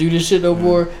don't want to do this shit no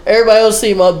more. Everybody else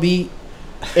seem upbeat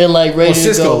and like ready to go.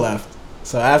 Cisco left,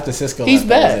 so after Cisco, he's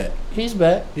back. He's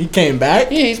back. He came back.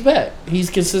 Yeah, he's back. He's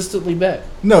consistently back.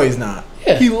 No, he's not.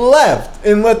 Yeah. He left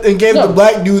and gave the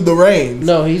black dude the reins.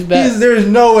 No, he's back. There's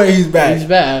no way he's back. He's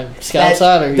back. Scout's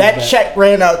honor. That check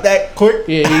ran out that quick.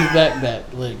 Yeah, he's back.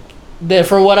 Like,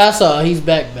 from what I saw, he's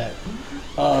back.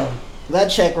 That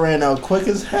check ran out quick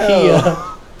as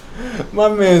hell. My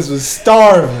man's was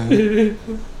starving.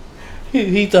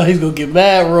 he thought he was gonna get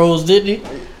mad rolls, didn't he?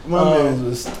 My man's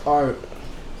was starving.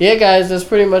 Yeah, guys, that's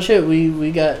pretty much it.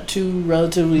 We got 2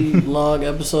 relatively long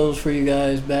episodes for you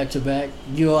guys back to back.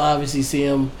 You'll obviously see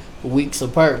them weeks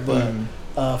apart, but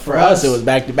for us, it was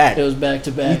back to back. It was back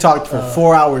to back. We talked for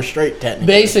 4 hours straight, technically.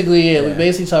 Basically, we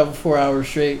basically talked for 4 hours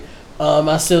straight.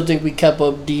 I still think we kept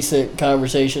up decent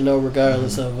conversation though,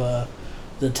 regardless of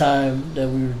the time that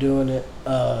we were doing it.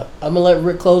 I'm gonna let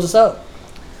Rick close us out.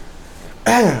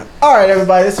 All right,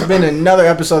 everybody. This has been another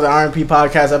episode of the RMP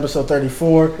Podcast, episode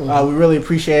 34. We really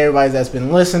appreciate everybody that's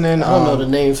been listening. I don't know the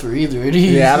names for either of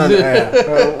these. Yeah, I don't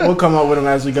know. We'll come up with them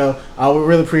as we go. We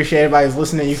really appreciate everybody that's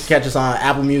listening. You can catch us on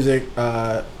Apple Music,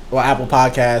 Apple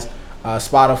Podcast,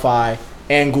 Spotify,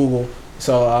 and Google.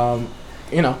 So,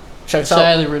 check us out.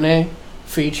 Shiley Renee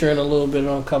featuring a little bit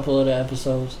on a couple of the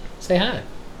episodes. Say hi.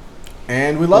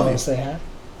 And we love you. Say hi.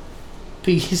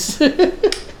 Peace.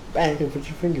 Bang. Put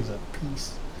your fingers up.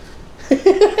 Peace.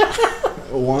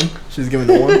 1. She's giving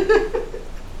the 1.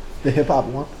 The hip hop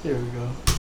 1. There we go.